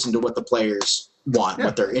obligated to listen to what the players want,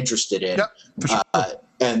 what they're interested in, for sure.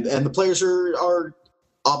 And the players are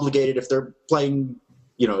obligated, if they're playing,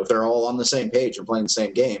 if they're all on the same page and playing the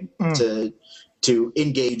same game, to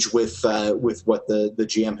engage with what the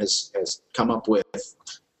GM has come up with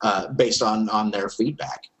based on their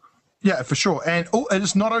feedback. Yeah, for sure. And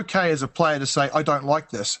it's not okay as a player to say, I don't like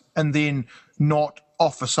this, and then not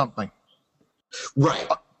offer something. Right.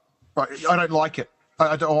 I don't like it.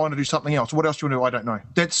 I want to do something else. What else do you want to do? I don't know.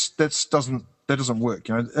 That doesn't work.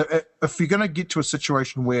 If you're going to get to a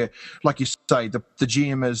situation where, like you say, the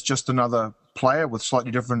GM is just another player with slightly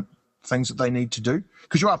different things that they need to do,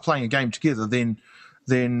 because you are playing a game together, then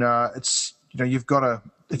it's, you've got to,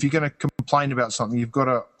 if you're going to complain about something, you've got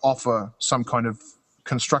to offer some kind of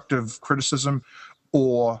constructive criticism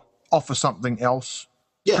or offer something else,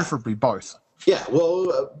 preferably both. Yeah,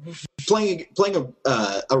 well, playing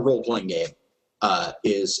a role-playing game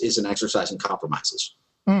is an exercise in compromises.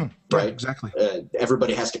 Right? Yeah, exactly.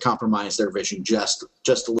 Everybody has to compromise their vision just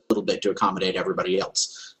a little bit to accommodate everybody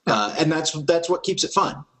else, and that's what keeps it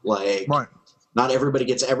fun. Like, not everybody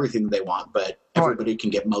gets everything they want, but everybody can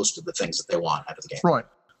get most of the things that they want out of the game. Right.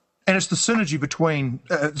 And it's the synergy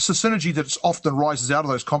it's the synergy that often rises out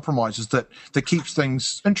of those compromises that keeps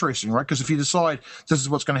things interesting, right? Because if you decide this is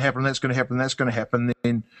what's going to happen, that's going to happen, that's going to happen,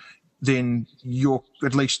 then you're,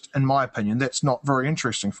 at least in my opinion, that's not very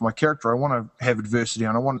interesting for my character. I want to have adversity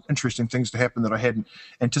and I want interesting things to happen that I hadn't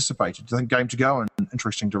anticipated. The game to go in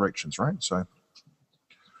interesting directions, right? So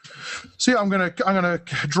yeah, I'm gonna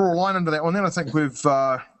draw a line under that one. Then I think we've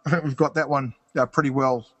got that one pretty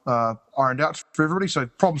well ironed out for everybody. So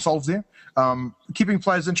problem solved there. Keeping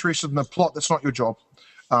players interested in the plot, that's not your job.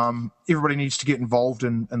 Everybody needs to get involved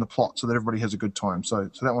in the plot so that everybody has a good time. So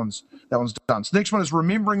that one's done. So the next one is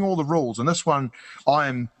remembering all the rules, and this one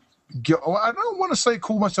I don't want to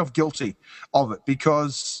call myself guilty of it,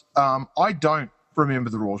 because I don't remember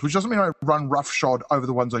the rules, which doesn't mean I run roughshod over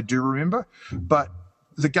the ones I do remember, but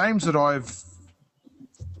the games that I've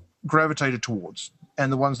gravitated towards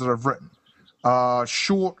and the ones that I've written are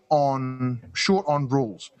short on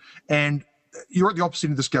rules. And you're at the opposite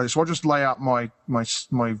end of the scale, so I'll just lay out my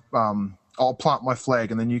I'll plant my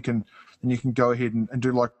flag, and then you can go ahead and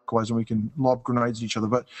do likewise, and we can lob grenades at each other.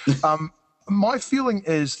 But my feeling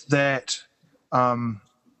is that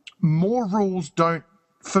more rules don't,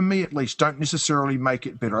 for me at least, don't necessarily make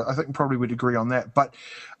it better. I think we probably would agree on that. But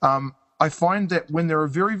I find that when there are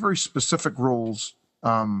very, very specific rules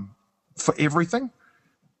for everything,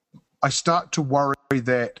 I start to worry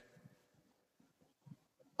that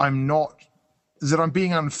I'm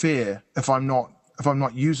being unfair if I'm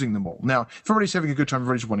not using them all. Now, if everybody's having a good time,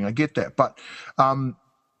 everybody's winning, I get that. But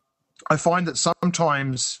I find that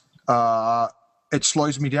sometimes it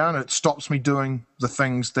slows me down and it stops me doing the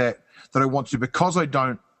things that I want to do, because I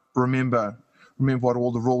don't remember what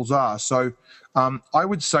all the rules are. So I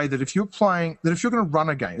would say that if you're going to run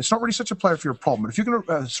a game, it's not really such a player if you're a problem. But if you're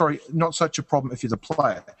going to, not such a problem if you're the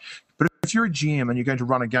player. But if you're a GM and you're going to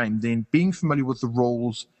run a game, then being familiar with the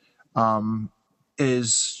rules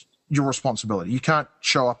is your responsibility. You can't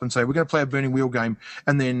show up and say, we're going to play a Burning Wheel game,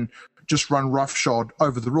 and then just run roughshod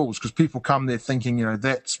over the rules, because people come there thinking,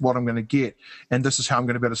 that's what I'm going to get, and this is how I'm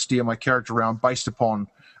going to be able to steer my character around based upon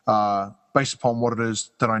what it is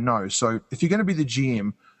that I know. So if you're going to be the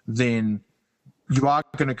GM, then you are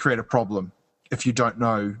going to create a problem if you don't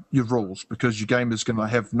know your rules, because your game is going to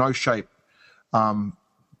have no shape,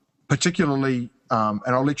 particularly, and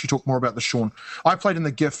I'll let you talk more about this, Sean. I played in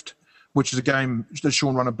The Gift, which is a game that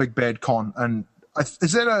Sean run a Big Bad Con, and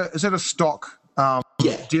is that a stock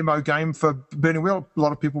demo game for Burning Wheel? A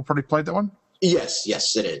lot of people probably played that one. Yes,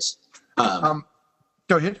 it is. Go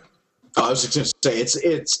ahead. I was just going to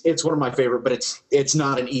say it's one of my favorite, but it's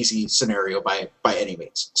not an easy scenario by any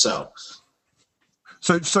means. So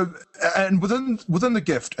and within The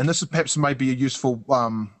Gift, and this is perhaps maybe a useful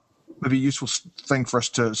thing for us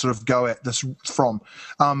to sort of go at this from.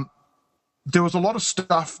 There was a lot of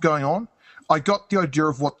stuff going on. I got the idea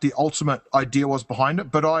of what the ultimate idea was behind it,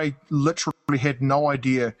 but I literally had no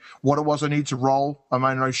idea what it was I needed to roll. I mean,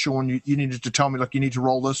 I know, Sean, you needed to tell me, like, you need to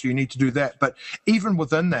roll this or you need to do that. But even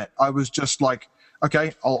within that, I was just like,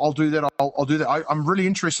 okay, I'll do that. I'll do that. I'm really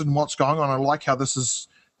interested in what's going on. I like how this is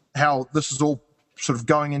how this is all sort of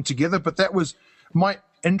going in together. But that was my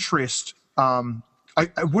interest.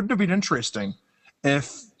 It wouldn't have been interesting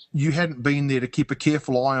if you hadn't been there to keep a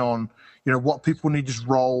careful eye on, what people needed to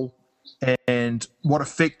roll and what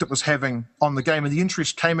effect it was having on the game. And the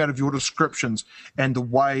interest came out of your descriptions and the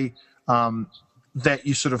way that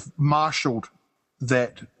you sort of marshaled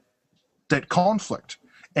that conflict.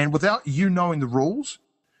 And without you knowing the rules,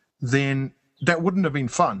 then that wouldn't have been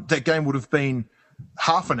fun. That game would have been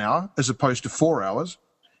half an hour as opposed to 4 hours.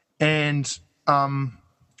 And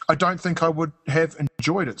I don't think I would have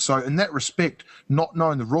enjoyed it. So in that respect, not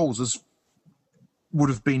knowing the rules would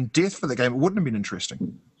have been death for the game. It wouldn't have been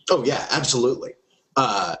interesting. Oh, yeah, absolutely.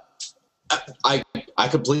 I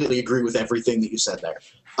completely agree with everything that you said there.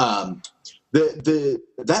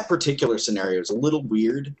 That particular scenario is a little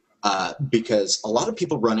weird because a lot of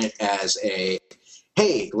people run it as a,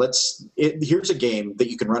 hey, here's a game that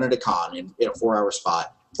you can run at a con in a 4-hour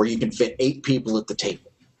spot where you can fit 8 people at the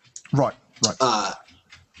table. Right.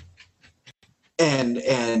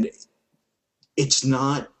 And it's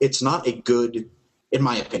not a good, in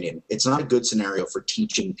my opinion, it's not a good scenario for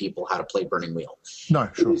teaching people how to play Burning Wheel. No,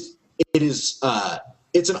 sure. It is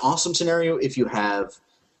it's an awesome scenario if you have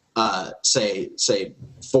say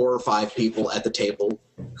 4 or 5 people at the table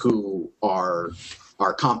who are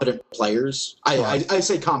competent players. Right. I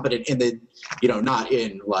say competent in the, not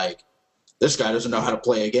in like, this guy doesn't know how to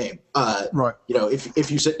play a game. Right. If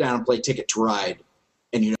you sit down and play Ticket to Ride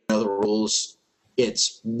and you know the rules,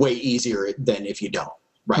 it's way easier than if you don't.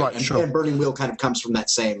 Right. And, sure. And Burning Wheel kind of comes from that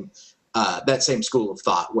same school of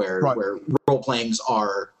thought where role-playing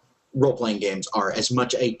games are as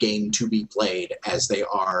much a game to be played as they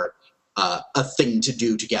are a thing to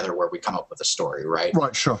do together where we come up with a story, right?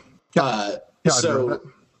 Right, sure. Yeah. So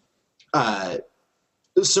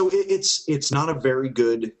it's not a very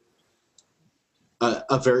good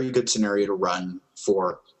scenario to run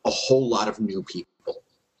for a whole lot of new people.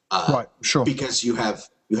 Right, sure. Because you have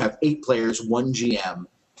 8 players, 1 GM.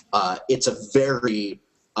 It's a very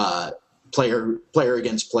player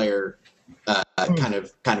against player kind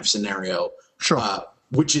of scenario. Sure.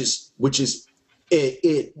 Which is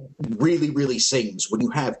it really, really sings when you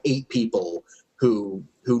have 8 people who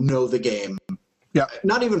know the game. Yeah.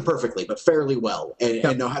 Not even perfectly, but fairly well,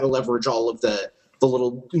 and know how to leverage all of the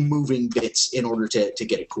little moving bits in order to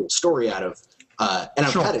get a cool story out of. And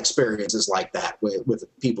I've had experiences like that with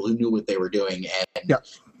people who knew what they were doing, and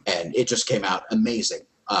it just came out amazing.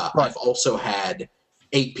 I've also had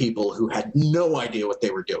 8 people who had no idea what they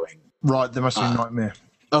were doing. Right, that must be a nightmare.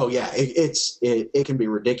 Oh yeah, it can be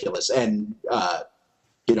ridiculous. And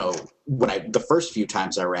the first few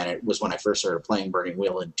times I ran it was when I first started playing Burning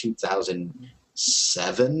Wheel in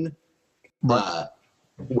 2007,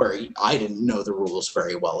 where I didn't know the rules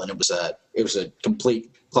very well, and it was a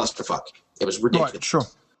complete clusterfuck. It was ridiculous. Right, sure.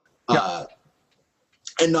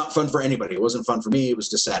 And not fun for anybody. It wasn't fun for me. It was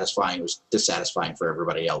dissatisfying. It was dissatisfying for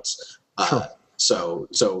everybody else. Sure. So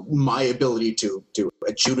my ability to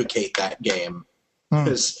adjudicate that game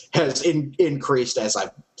has increased as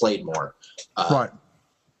I've played more. Right.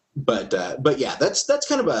 But yeah, that's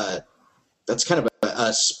kind of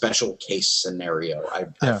a special case scenario. I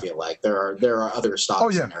feel like there are other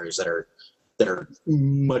stock scenarios that are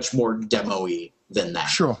much more demo-y than that.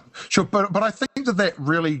 Sure. But I think that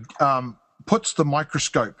really puts the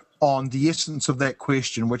microscope on the essence of that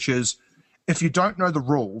question, which is, if you don't know the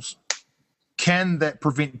rules, can that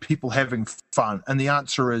prevent people having fun? And the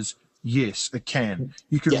answer is yes, it can.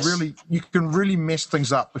 You can really mess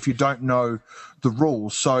things up if you don't know the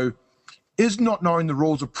rules. So is not knowing the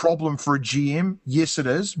rules a problem for a GM? Yes, it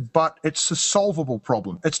is, but it's a solvable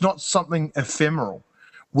problem. It's not something ephemeral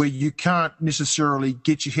where you can't necessarily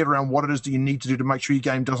get your head around what it is that you need to do to make sure your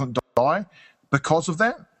game doesn't die because of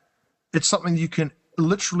that. It's something you can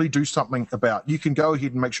literally do something about. You can go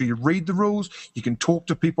ahead and make sure you read the rules. You can talk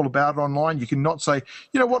to people about it online. You can not say,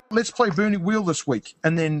 you know what, let's play Burning Wheel this week,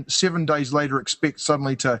 and then 7 days later expect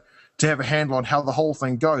suddenly to have a handle on how the whole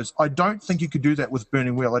thing goes. I don't think you could do that with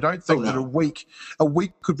Burning Wheel. I don't think that a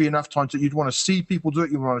week could be enough time that you'd want to see people do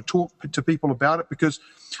it. You want to talk to people about it, because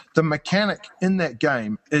the mechanic in that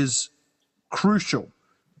game is crucial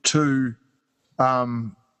to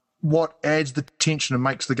what adds the tension and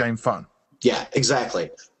makes the game fun. Yeah, exactly.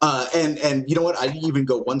 And you know what? I'd even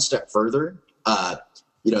go one step further.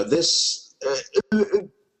 This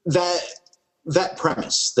that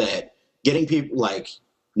premise that getting people, like,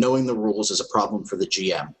 knowing the rules is a problem for the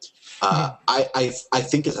GM. I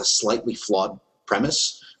think is a slightly flawed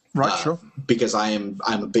premise. Right, sure. Because I'm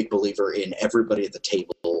a big believer in everybody at the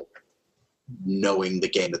table knowing the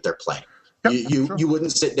game that they're playing. Yep, you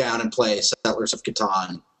wouldn't sit down and play Settlers of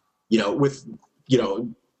Catan with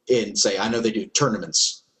in say, I know they do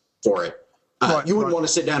tournaments for it. You wouldn't want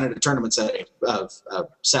to sit down at a tournament setting of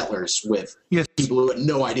Settlers with people who had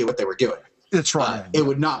no idea what they were doing. That's right. It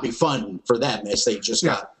would not be fun for them as they just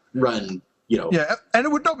got run. Yeah, and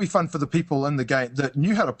it would not be fun for the people in the game that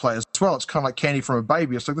knew how to play as well. It's kind of like candy from a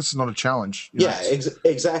baby. It's like, this is not a challenge.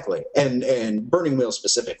 Exactly. And Burning Wheel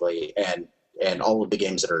specifically, and all of the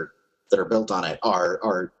games that are built on it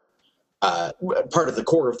are part of the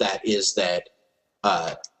core of that is that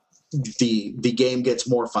the game gets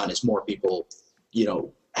more fun as more people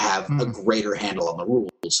have a greater handle on the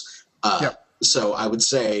rules. So I would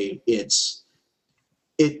say it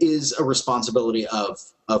is a responsibility of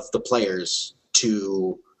the players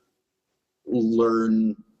to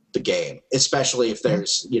learn the game, especially if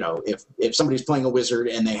there's, if somebody's playing a wizard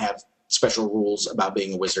and they have special rules about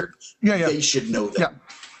being a wizard, they should know them.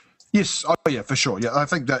 Yes. Oh, yeah, for sure. Yeah, I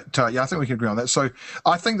think that. I think we can agree on that. So,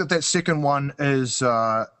 I think that second one is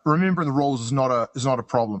remembering the rules is not a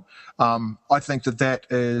problem. I think that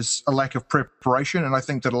is a lack of preparation, and I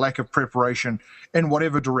think that a lack of preparation in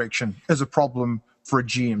whatever direction is a problem for a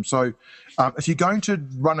GM. So, if you're going to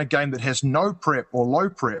run a game that has no prep or low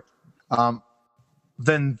prep,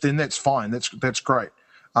 then that's fine. That's great.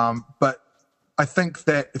 But I think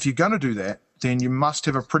that if you're going to do that, then you must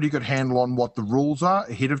have a pretty good handle on what the rules are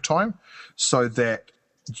ahead of time so that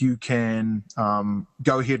you can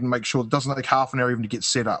go ahead and make sure it doesn't take half an hour even to get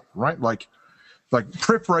set up, right? Like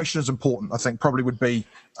preparation is important, I think probably would be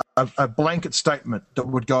a blanket statement that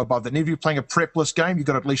would go above that. And if you're playing a prepless game, you've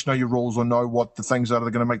got to at least know your rules or know what the things are that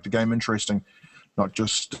are going to make the game interesting, not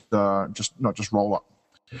just roll up.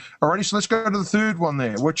 Alrighty, so let's go to the third one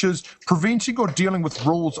there, which is preventing or dealing with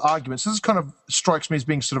rules arguments. This kind of strikes me as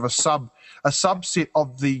being sort of a subset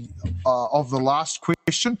of the last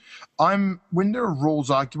question. When there are rules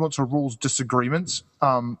arguments or rules disagreements,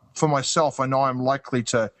 for myself, I know I'm likely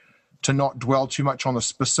to not dwell too much on the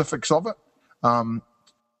specifics of it,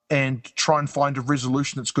 and try and find a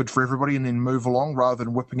resolution that's good for everybody, and then move along rather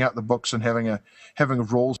than whipping out the books and having a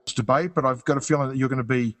rules debate. But I've got a feeling that you're going to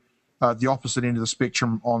be the opposite end of the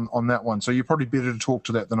spectrum on that one. So you're probably better to talk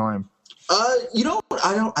to that than I am.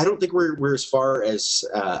 I don't think we're as far as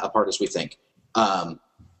apart as we think. I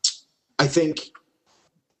think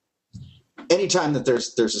anytime that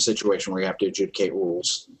there's a situation where you have to adjudicate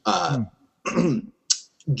rules,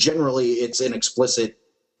 generally it's an explicit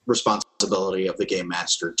responsibility of the game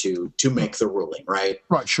master to make the ruling, right?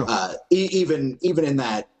 Right, sure. Even in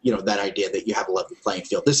that, that idea that you have a level playing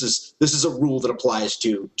field. This is a rule that applies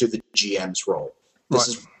to the GM's role. This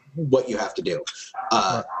is what you have to do.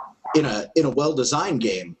 In a well-designed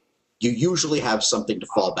game, you usually have something to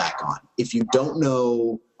fall back on. If you don't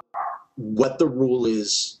know what the rule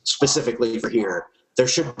is specifically for here, there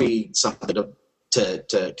should be something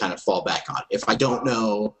to kind of fall back on. If I don't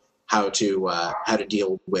know how to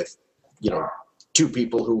deal with, two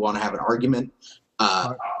people who want to have an argument,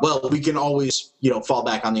 well, we can always, fall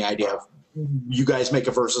back on the idea of you guys make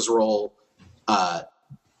a versus roll,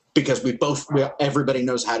 because everybody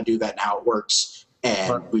knows how to do that and how it works,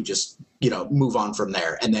 and we just, move on from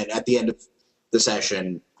there. And then at the end of the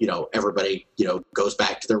session, everybody, goes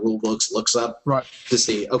back to their rule books, looks up to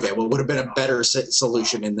see, okay, what would have been a better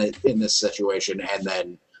solution in this situation, and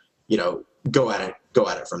then, go at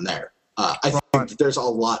it from there. I think that there's a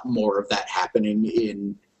lot more of that happening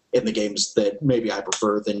in the games that maybe I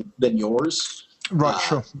prefer than yours. Right,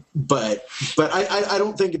 sure. But I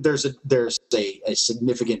don't think there's a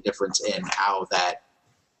significant difference in how that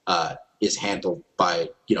is handled by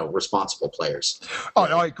responsible players. Oh,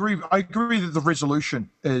 I agree. I agree that the resolution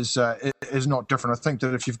is not different. I think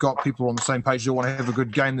that if you've got people on the same page who want to have a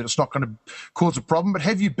good game, that it's not going to cause a problem. But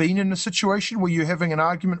have you been in a situation where you're having an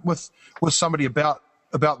argument with somebody about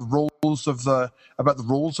the rules of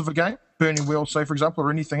a game, Burning Wheel, say for example,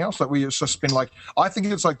 or anything else, like where it's just been like, I think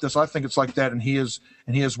it's like this, I think it's like that, and here's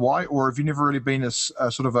why? Or have you never really been at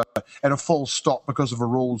a full stop because of a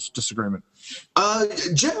rules disagreement?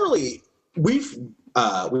 Generally, we've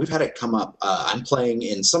had it come up. I'm playing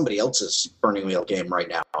in somebody else's Burning Wheel game right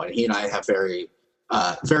now, and he and I have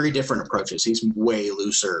very different approaches. He's way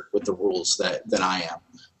looser with the rules than I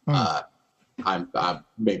am. I'm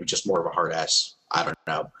maybe just more of a hard ass. I don't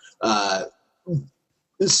know.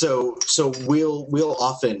 So we'll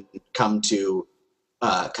often come to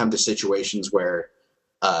situations where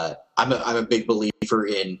I'm a big believer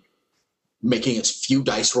in making as few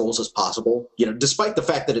dice rolls as possible. Despite the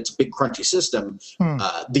fact that it's a big crunchy system,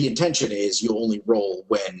 the intention is you only roll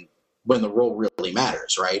when the roll really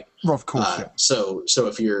matters, right? Well, of course. Yeah. So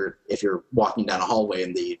if you're walking down a hallway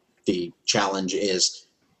and the challenge is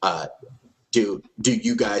do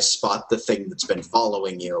you guys spot the thing that's been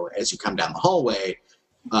following you as you come down the hallway?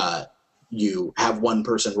 You have one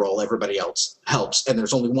person roll, everybody else helps, and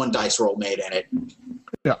there's only one dice roll made, and it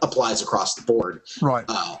applies across the board. Right.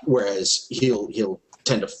 Whereas he'll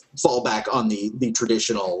tend to fall back on the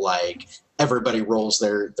traditional, like, everybody rolls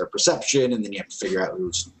their perception, and then you have to figure out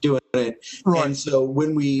who's doing it. Right. And so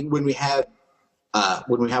when we have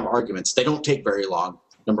arguments, they don't take very long.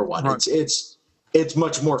 Number one, right. It's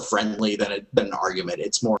much more friendly than an argument.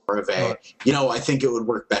 It's more of a, I think it would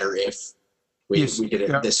work better if we did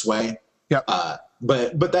it this way. Yeah.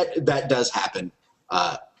 But that does happen.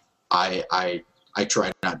 I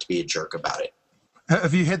try not to be a jerk about it.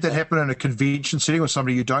 Have you had that happen in a convention setting with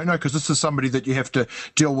somebody you don't know? Because this is somebody that you have to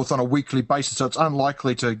deal with on a weekly basis, so it's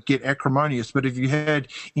unlikely to get acrimonious. But have you had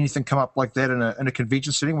anything come up like that in a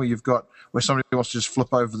convention setting where somebody wants to just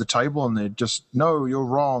flip over the table and they're just, no, you're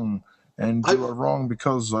wrong, and you are wrong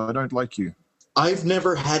because I don't like you? I've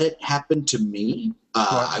never had it happen to me.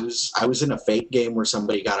 Right. I was in a Fate game where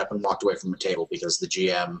somebody got up and walked away from the table because the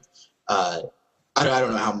GM. I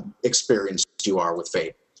don't know how experienced you are with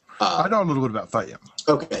Fate. I know a little bit about Fate. Yeah.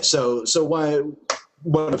 Okay, so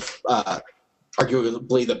one of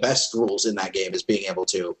arguably the best rules in that game is being able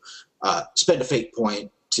to spend a Fate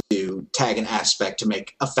point to tag an aspect to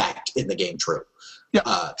make a fact in the game true.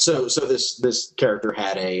 Yeah. So this character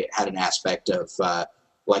had an aspect of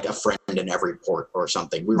like a friend in every port or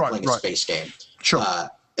something. We were playing a space game. Sure.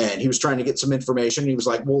 And he was trying to get some information. He was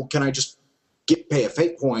like, well, can I just pay a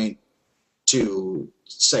Fate point to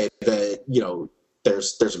say that,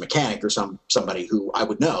 there's a mechanic or somebody who I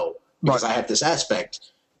would know because I have this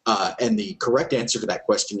aspect. And the correct answer to that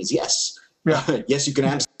question is yes. Yeah. Yes, you can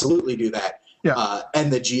absolutely do that. Yeah.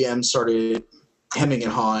 And the GM started hemming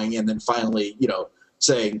and hawing and then finally,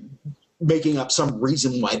 making up some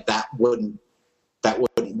reason why that wouldn't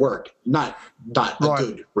work. Not a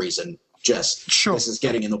good reason. Just this is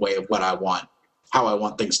getting in the way of what I want, how I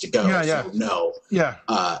want things to go. Yeah. So no. Yeah.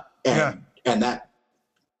 And that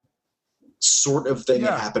sort of thing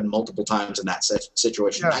happened multiple times in that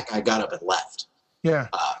situation. That guy got up and left. Yeah.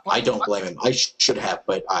 I don't blame him. I should have,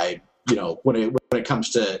 but when it comes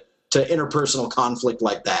to interpersonal conflict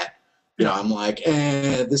like that, I'm like,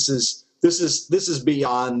 this is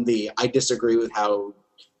beyond the I disagree with how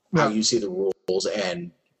you see the rules, and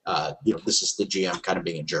this is the GM kind of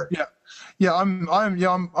being a jerk. Yeah. The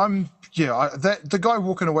guy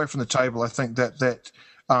walking away from the table, I think that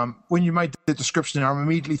when you made the description, I'm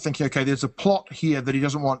immediately thinking, okay, there's a plot here that he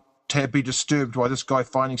doesn't want to be disturbed by this guy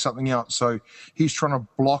finding something out, so he's trying to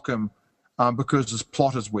block him because his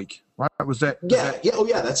plot is weak, right? Was that?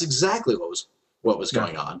 That's exactly what was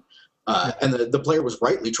going on, and the player was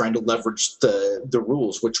rightly trying to leverage the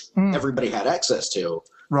rules, which everybody had access to,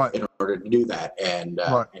 right, in order to do that, and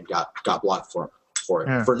got blocked for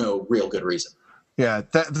it for no real good reason. Yeah,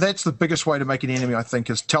 that's the biggest way to make an enemy, I think,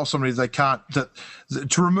 is tell somebody they can't to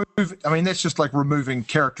remove. I mean, that's just like removing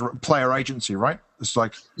player agency, right? It's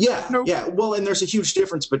like Well, and there's a huge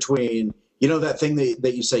difference between that thing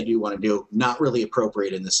that you say you want to do, not really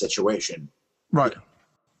appropriate in this situation, right?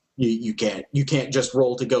 You can't just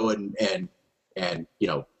roll to go and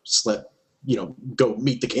slip, go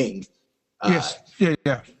meet the king. Yes.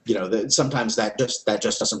 Yeah. Sometimes that just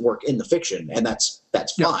doesn't work in the fiction, and that's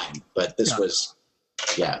fine. But this was.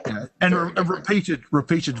 And a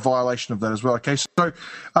repeated violation of that as well. Okay, so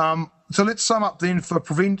let's sum up then for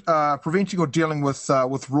preventing or dealing with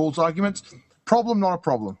rules arguments. Problem, not a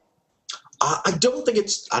problem. I don't think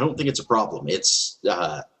it's a problem. It's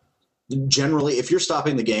generally, if you're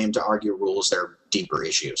stopping the game to argue rules, there are deeper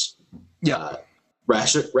issues. Yeah.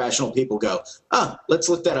 Rational people go, let's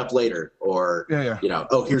look that up later, or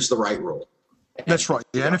here's the right rule. That's right.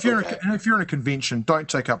 Yeah, and if you're in a convention, don't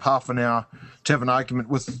take up half an hour to have an argument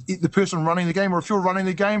with the person running the game, or if you're running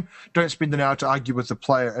the game, don't spend an hour to argue with the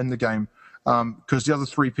player in the game, because the other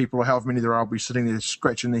three people, or however many there are, will be sitting there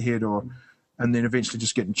scratching their head, and then eventually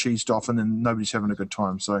just getting cheesed off, and then nobody's having a good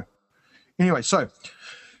time. So, anyway,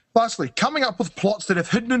 lastly, coming up with plots that have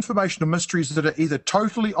hidden information or mysteries that are either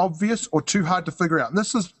totally obvious or too hard to figure out. And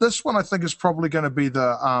this one I think is probably going to be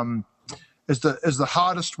the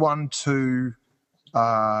hardest one to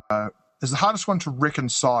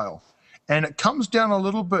reconcile, and it comes down a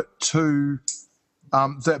little bit to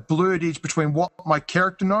that blurred edge between what my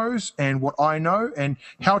character knows and what I know, and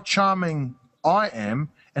how charming I am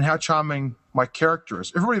and how charming my character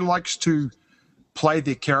is. Everybody likes to play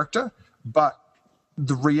their character, but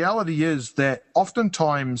the reality is that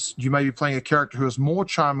oftentimes you may be playing a character who is more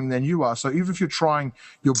charming than you are. So even if you're trying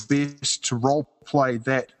your best to role play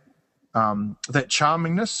that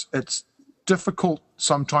charmingness, difficult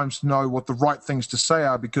sometimes to know what the right things to say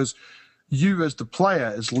are, because you as the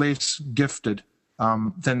player is less gifted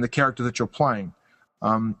than the character that you're playing.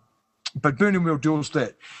 But Burning Wheel deals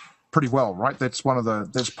that pretty well, right? That's part of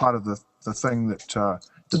the thing that.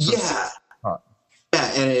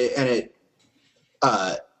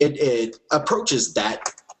 It approaches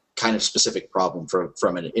that kind of specific problem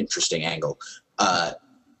from an interesting angle.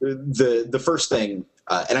 The first thing,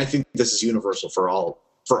 and I think this is universal for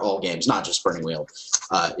all games, not just Burning Wheel,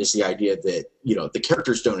 is the idea that the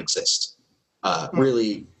characters don't exist.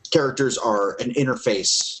 Really, characters are an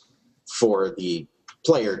interface for the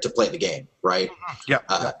player to play the game, right? Yeah.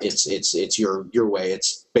 It's your way.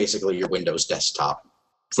 It's basically your Windows desktop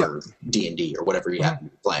for D&D or whatever you happen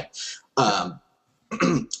to be playing.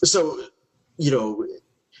 So,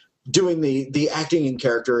 doing the acting in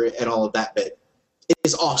character and all of that bit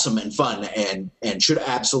is awesome and fun and should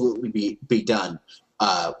absolutely be done.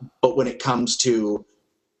 But when it comes to,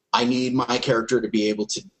 I need my character to be able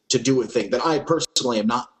to do a thing that I personally am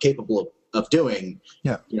not capable of doing.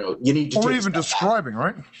 Yeah. You need to. Or even describing,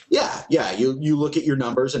 right? Yeah. You look at your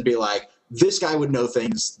numbers and be like, this guy would know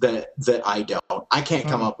things that I don't. I can't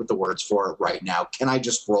come up with the words for it right now. Can I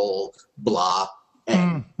just roll blah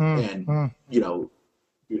and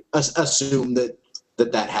assume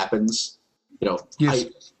that happens? Yes.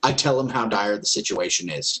 I tell him how dire the situation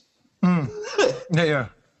is. Yeah.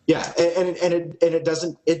 Yeah, and it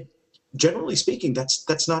doesn't. It generally speaking,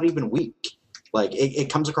 that's not even weak. Like it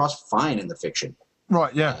comes across fine in the fiction.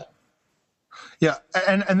 Right. Yeah. Yeah,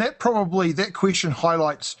 and that question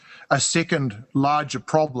highlights a second larger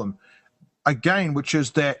problem, again, which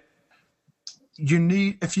is that you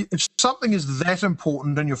need, if something is that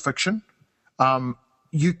important in your fiction,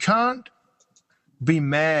 you can't be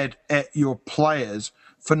mad at your players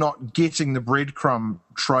for not getting the breadcrumb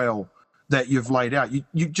trail that you've laid out.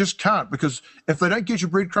 You just can't, because if they don't get your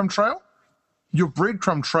breadcrumb trail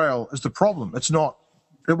is the problem.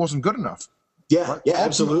 It wasn't good enough. Yeah, right? Yeah,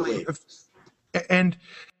 absolutely. And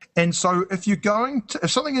so if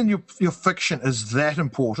something in your fiction is that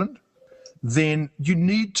important, then you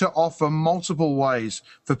need to offer multiple ways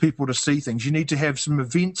for people to see things. You need to have some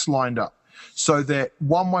events lined up so that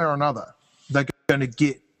one way or another, they're going to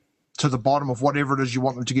get to the bottom of whatever it is you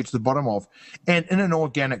want them to get to the bottom of, and in an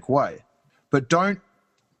organic way. But don't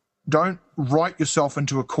write yourself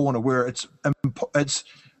into a corner where it's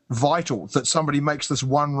vital that somebody makes this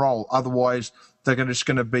one roll. Otherwise, they're just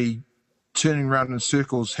going to be turning around in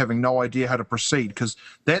circles, having no idea how to proceed, because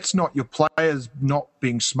that's not your players not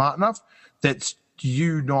being smart enough. That's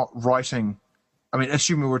you not writing. I mean,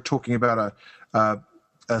 assuming we're talking about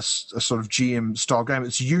a sort of GM style game,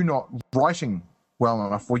 it's you not writing well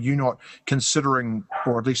enough, or you not considering,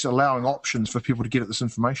 or at least allowing options for people to get at this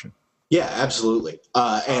information. Yeah, absolutely.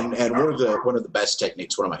 And one of the best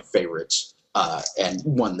techniques, one of my favorites, and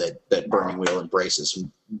one that Burning Wheel embraces, and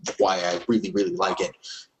why I really, really like it,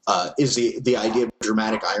 is the idea of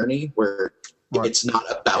dramatic irony, where it's not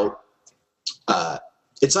about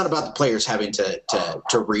the players having to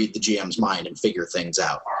read the GM's mind and figure things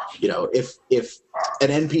out. If an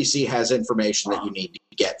NPC has information that you need to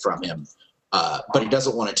get from him, but he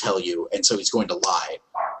doesn't want to tell you, and so he's going to lie,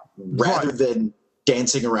 rather than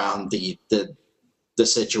dancing around the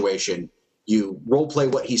situation, you role play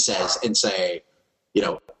what he says and say,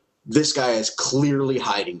 this guy is clearly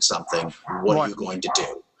hiding something. What are you going to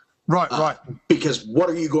do? Right. Because what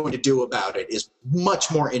are you going to do about it is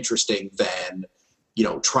much more interesting than,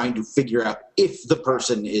 trying to figure out if the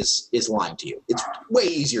person is lying to you. It's way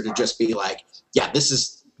easier to just be like, yeah, this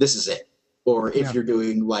is it. Or if you're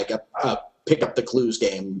doing like a pick up the clues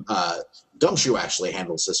game, Gumshoe actually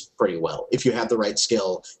handles this pretty well. If you have the right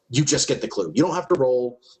skill, you just get the clue. You don't have to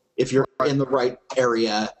roll. If you're in the right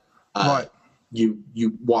area, you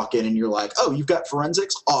walk in and you're like, oh, you've got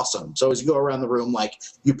forensics? Awesome. So as you go around the room, like,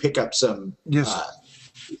 you pick up some,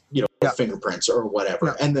 fingerprints or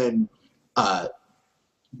whatever. Yeah. And then,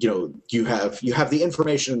 you have the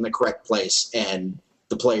information in the correct place, and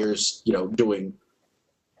the players, doing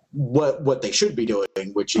what they should be doing,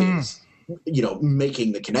 which is,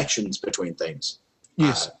 making the connections between things.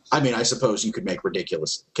 Yes. I suppose you could make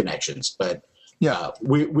ridiculous connections, but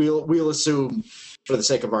we'll assume, for the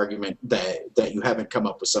sake of argument, that you haven't come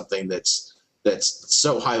up with something that's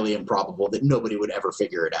so highly improbable that nobody would ever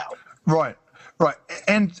figure it out. Right.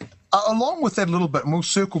 And along with that a little bit, and we'll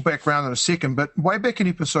circle back around in a second, but way back in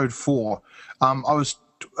episode 4,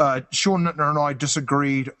 Sean Nittner and I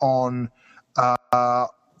disagreed on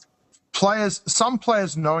some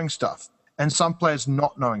players knowing stuff and some players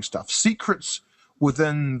not knowing stuff. Secrets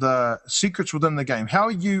within the game. How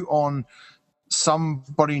are you on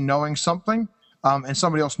somebody knowing something and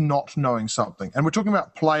somebody else not knowing something. And we're talking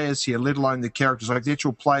about players here, let alone the characters. Like the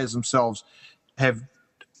actual players themselves have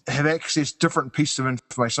accessed different pieces of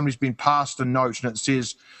information. Somebody's been passed a note and it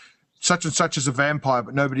says such and such is a vampire,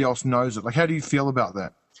 but nobody else knows it. Like, how do you feel about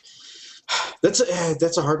that? That's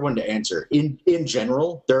a hard one to answer. In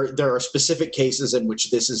general, there are specific cases in which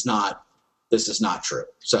this is not true.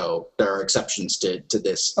 So there are exceptions to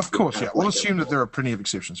this. Of course, yeah. We'll assume that there are plenty of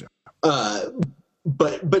exceptions, yeah.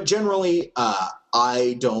 But generally,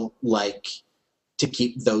 I don't like to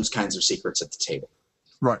keep those kinds of secrets at the table.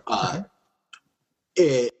 Right.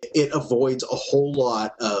 It avoids a whole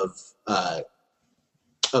lot of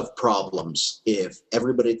problems if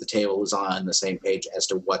everybody at the table is on the same page as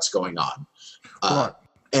to what's going on. Right.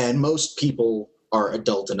 And most people are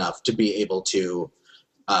adult enough to be able to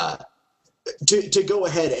go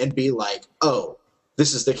ahead and be like, oh,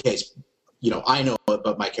 this is the case. I know it,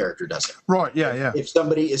 but my character doesn't. Right, yeah. If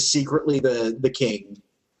somebody is secretly the king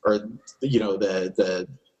or, the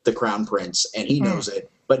crown prince and he knows it,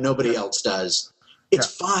 but nobody else does, it's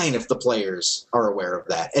fine if the players are aware of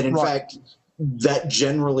that. And in fact, that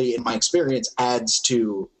generally, in my experience, adds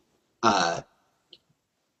to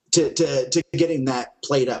getting that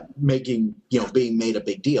played up, being made a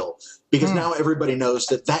big deal, because now everybody knows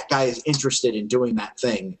that guy is interested in doing that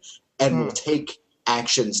thing and will take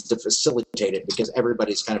actions to facilitate it because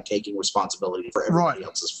everybody's kind of taking responsibility for everybody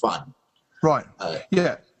else's fun. Right.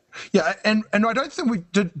 Yeah. And I don't think we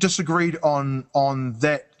disagreed on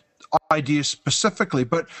that idea specifically,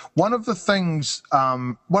 but one of the things,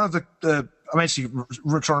 I'm actually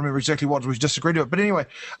trying to remember exactly what we disagreed about, but anyway,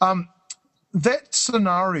 that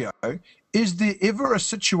scenario, is there ever a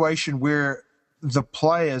situation where the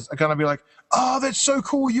players are going to be like, oh, that's so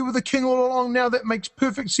cool, you were the king all along, now that makes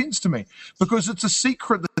perfect sense to me, because it's a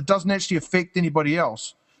secret that doesn't actually affect anybody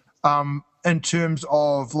else, in terms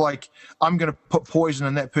of, like, I'm going to put poison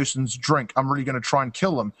in that person's drink, I'm really going to try and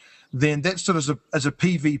kill them, then that's sort of as a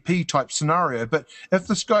PvP type scenario. But if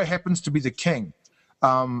this guy happens to be the king,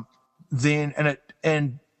 then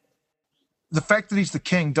and the fact that he's the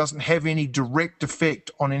king doesn't have any direct effect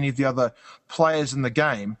on any of the other players in the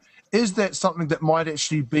game, is that something that might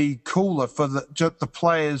actually be cooler for the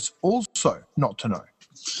players also not to know?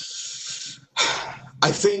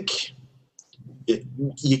 I think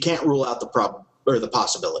you can't rule out the problem or the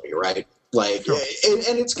possibility, right? Like, sure.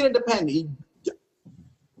 And it's going to depend.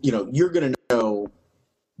 You're going to know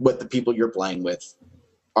what the people you're playing with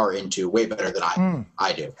are into way better than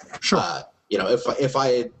I do. Sure.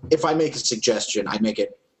 If I make a suggestion, I make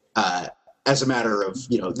it as a matter of,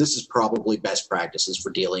 this is probably best practices for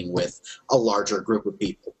dealing with a larger group of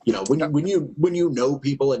people. When you know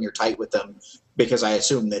people and you're tight with them, because I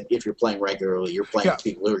assume that if you're playing regularly, you're playing with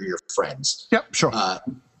people who are your friends. Yep, sure.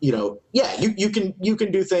 You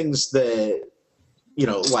can do things that,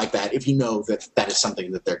 like that, if you know that is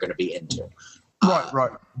something that they're going to be into. Right.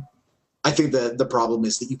 I think the problem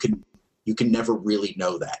is that you can never really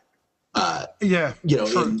know that.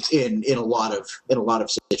 In a lot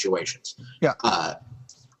of situations. Yeah.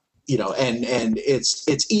 And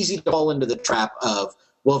it's easy to fall into the trap of,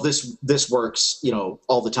 well, this works,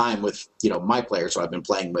 all the time with, my players who I've been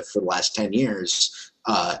playing with for the last 10 years.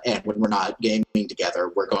 And when we're not gaming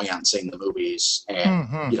together, we're going out and seeing the movies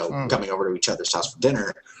and, coming over to each other's house for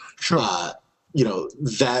dinner. Sure.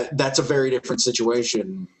 That's a very different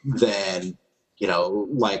situation than,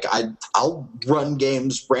 like I'll run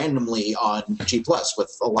games randomly on G+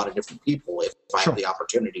 with a lot of different people if I have the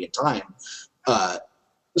opportunity and time.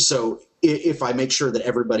 So if I make sure that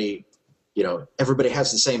everybody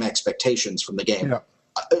has the same expectations from the game,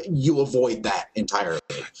 you avoid that entirely.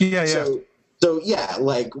 Yeah. So yeah,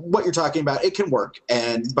 like what you're talking about, it can work,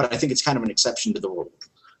 but I think it's kind of an exception to the rule.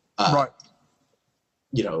 Right.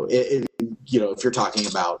 If you're talking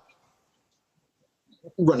about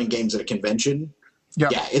running games at a convention,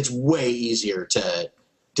 it's way easier to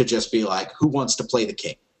just be like, who wants to play the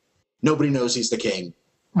king? Nobody knows he's the king.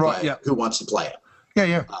 Right. Yeah. Who wants to play him?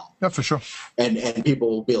 Yeah, for sure. And people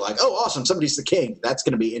will be like, oh, awesome, somebody's the king. That's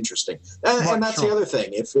going to be interesting. And that's the other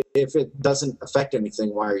thing. If it doesn't affect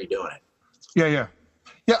anything, why are you doing it? Yeah.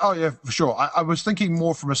 Oh, yeah, for sure. I was thinking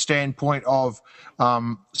more from a standpoint of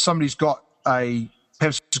somebody's got a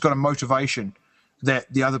motivation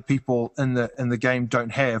that the other people in the game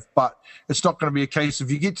don't have, but it's not going to be a case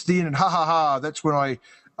of you get to the end and that's when I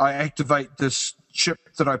activate this chip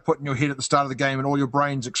that I put in your head at the start of the game and all your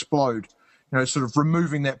brains explode. Sort of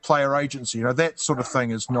removing that player agency. That sort of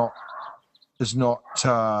thing is not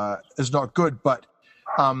good. But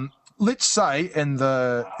let's say in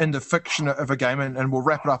the fiction of a game, and we'll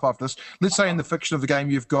wrap it up after this. Let's say in the fiction of the game,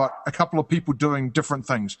 you've got a couple of people doing different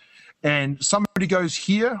things, and somebody goes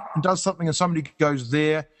here and does something, and somebody goes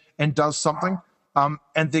there and does something,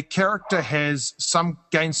 and their character has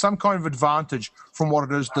gained some kind of advantage from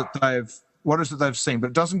what it is that they've seen, but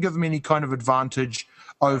it doesn't give them any kind of advantage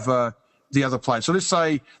over the other player. So let's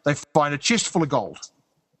say they find a chest full of gold.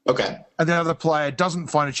 Okay. And the other player doesn't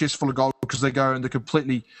find a chest full of gold because they go in a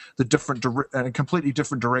completely different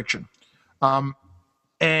direction.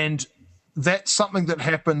 And that's something that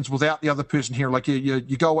happens without the other person here. Like you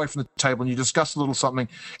go away from the table and you discuss a little something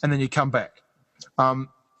and then you come back.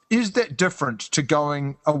 Is that different to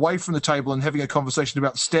going away from the table and having a conversation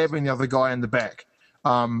about stabbing the other guy in the back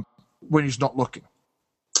when he's not looking?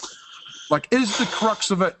 Like, is the crux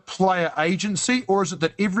of it player agency, or is it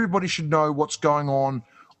that everybody should know what's going on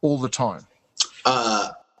all the time?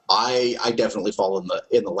 I definitely fall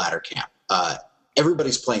in the latter camp.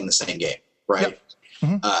 Everybody's playing the same game, right?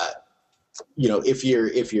 Yep. Mm-hmm. If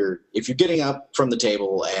you're getting up from the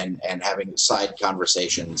table and having side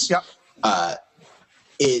conversations, yep.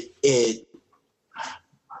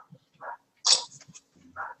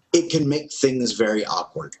 It can make things very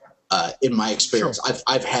awkward. In my experience, sure.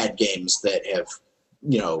 I've had games that have,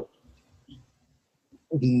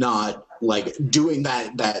 not like doing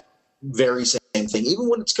that very same thing, even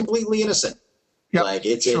when it's completely innocent. Yep. Like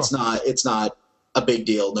it's not a big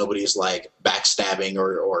deal. Nobody's like backstabbing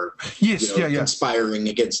or conspiring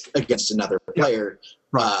against another player.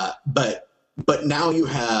 Right. But now you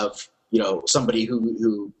have somebody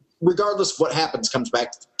who regardless of what happens comes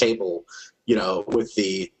back to the table, with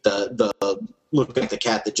the look at the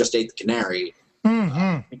cat that just ate the canary,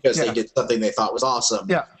 because they did something they thought was awesome.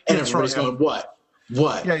 Yeah. And everybody's going, what?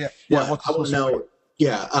 Yeah. What? I want to know.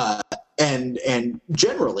 Yeah. And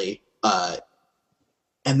generally,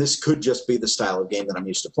 and this could just be the style of game that I'm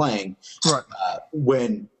used to playing. Right.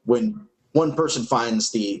 When one person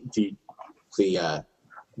finds the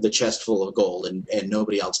chest full of gold and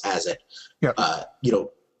nobody else has it,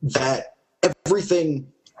 that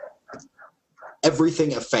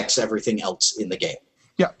everything affects everything else in the game.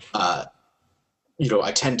 Yeah. I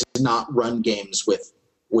tend to not run games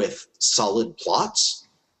with solid plots,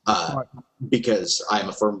 because I'm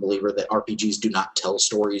a firm believer that RPGs do not tell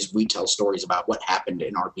stories. We tell stories about what happened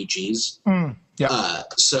in RPGs.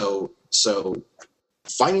 So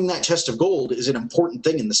finding that chest of gold is an important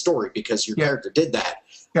thing in the story because your character did that.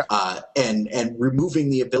 Yeah. And removing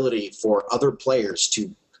the ability for other players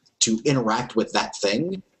to interact with that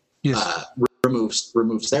thing,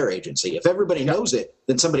 removes their agency. If everybody knows it,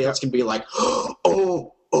 then somebody else can be like,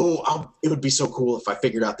 it would be so cool if I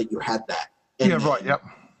figured out that you had that. And,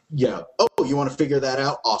 you want to figure that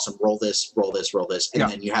out? Awesome. Roll this. And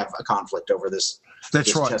then you have a conflict over this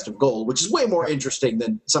chest of gold, which is way more interesting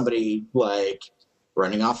than somebody like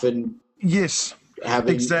running off and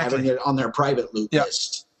having it on their private loot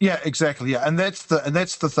list. Yeah, exactly. Yeah. And that's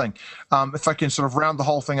the thing. If I can sort of round the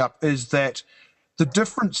whole thing up, is that the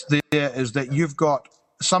difference there is that you've got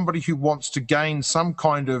somebody who wants to gain some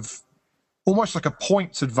kind of almost like a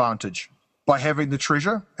points advantage by having the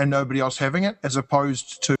treasure and nobody else having it, as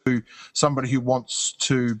opposed to somebody who wants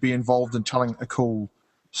to be involved in telling a cool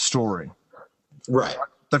story. Right.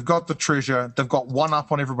 They've got the treasure, they've got one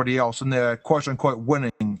up on everybody else, and they're quote unquote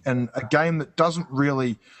winning in a game that doesn't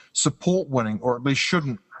really support winning, or at least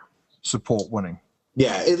shouldn't support winning.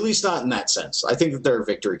 Yeah, at least not in that sense. I think that there are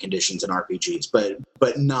victory conditions in RPGs,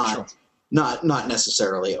 but not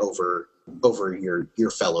necessarily over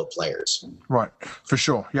your fellow players. Right, for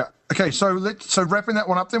sure. Yeah. Okay, so wrapping that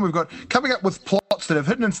one up, then we've got coming up with plots that have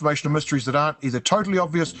hidden information or mysteries that aren't either totally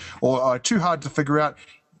obvious or are too hard to figure out.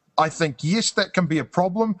 I think yes, that can be a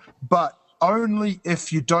problem, but only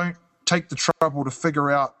if you don't take the trouble to figure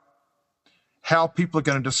out how people are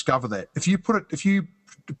going to discover that. If you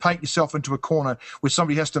paint yourself into a corner where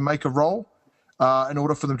somebody has to make a roll in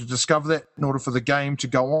order for them to discover that, in order for the game to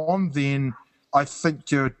go on, then I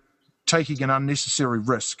think you're taking an unnecessary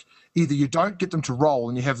risk. Either you don't get them to roll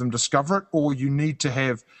and you have them discover it, or you need to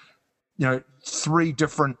have 3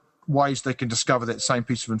 different ways they can discover that same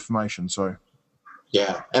piece of information. So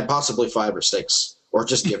yeah, and possibly 5 or 6, or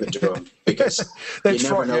just give it to them, because you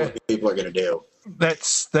never know what people are going to do.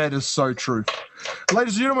 That is so true.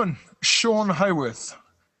 Ladies and gentlemen, Sean Hayworth.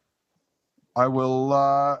 I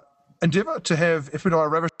will endeavour to have Epidai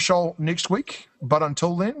Ravachol next week, but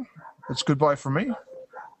until then, it's goodbye from me.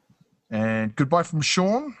 And goodbye from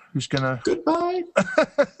Sean, who's going to... Goodbye.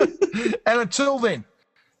 And until then,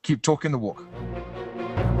 keep talking the walk.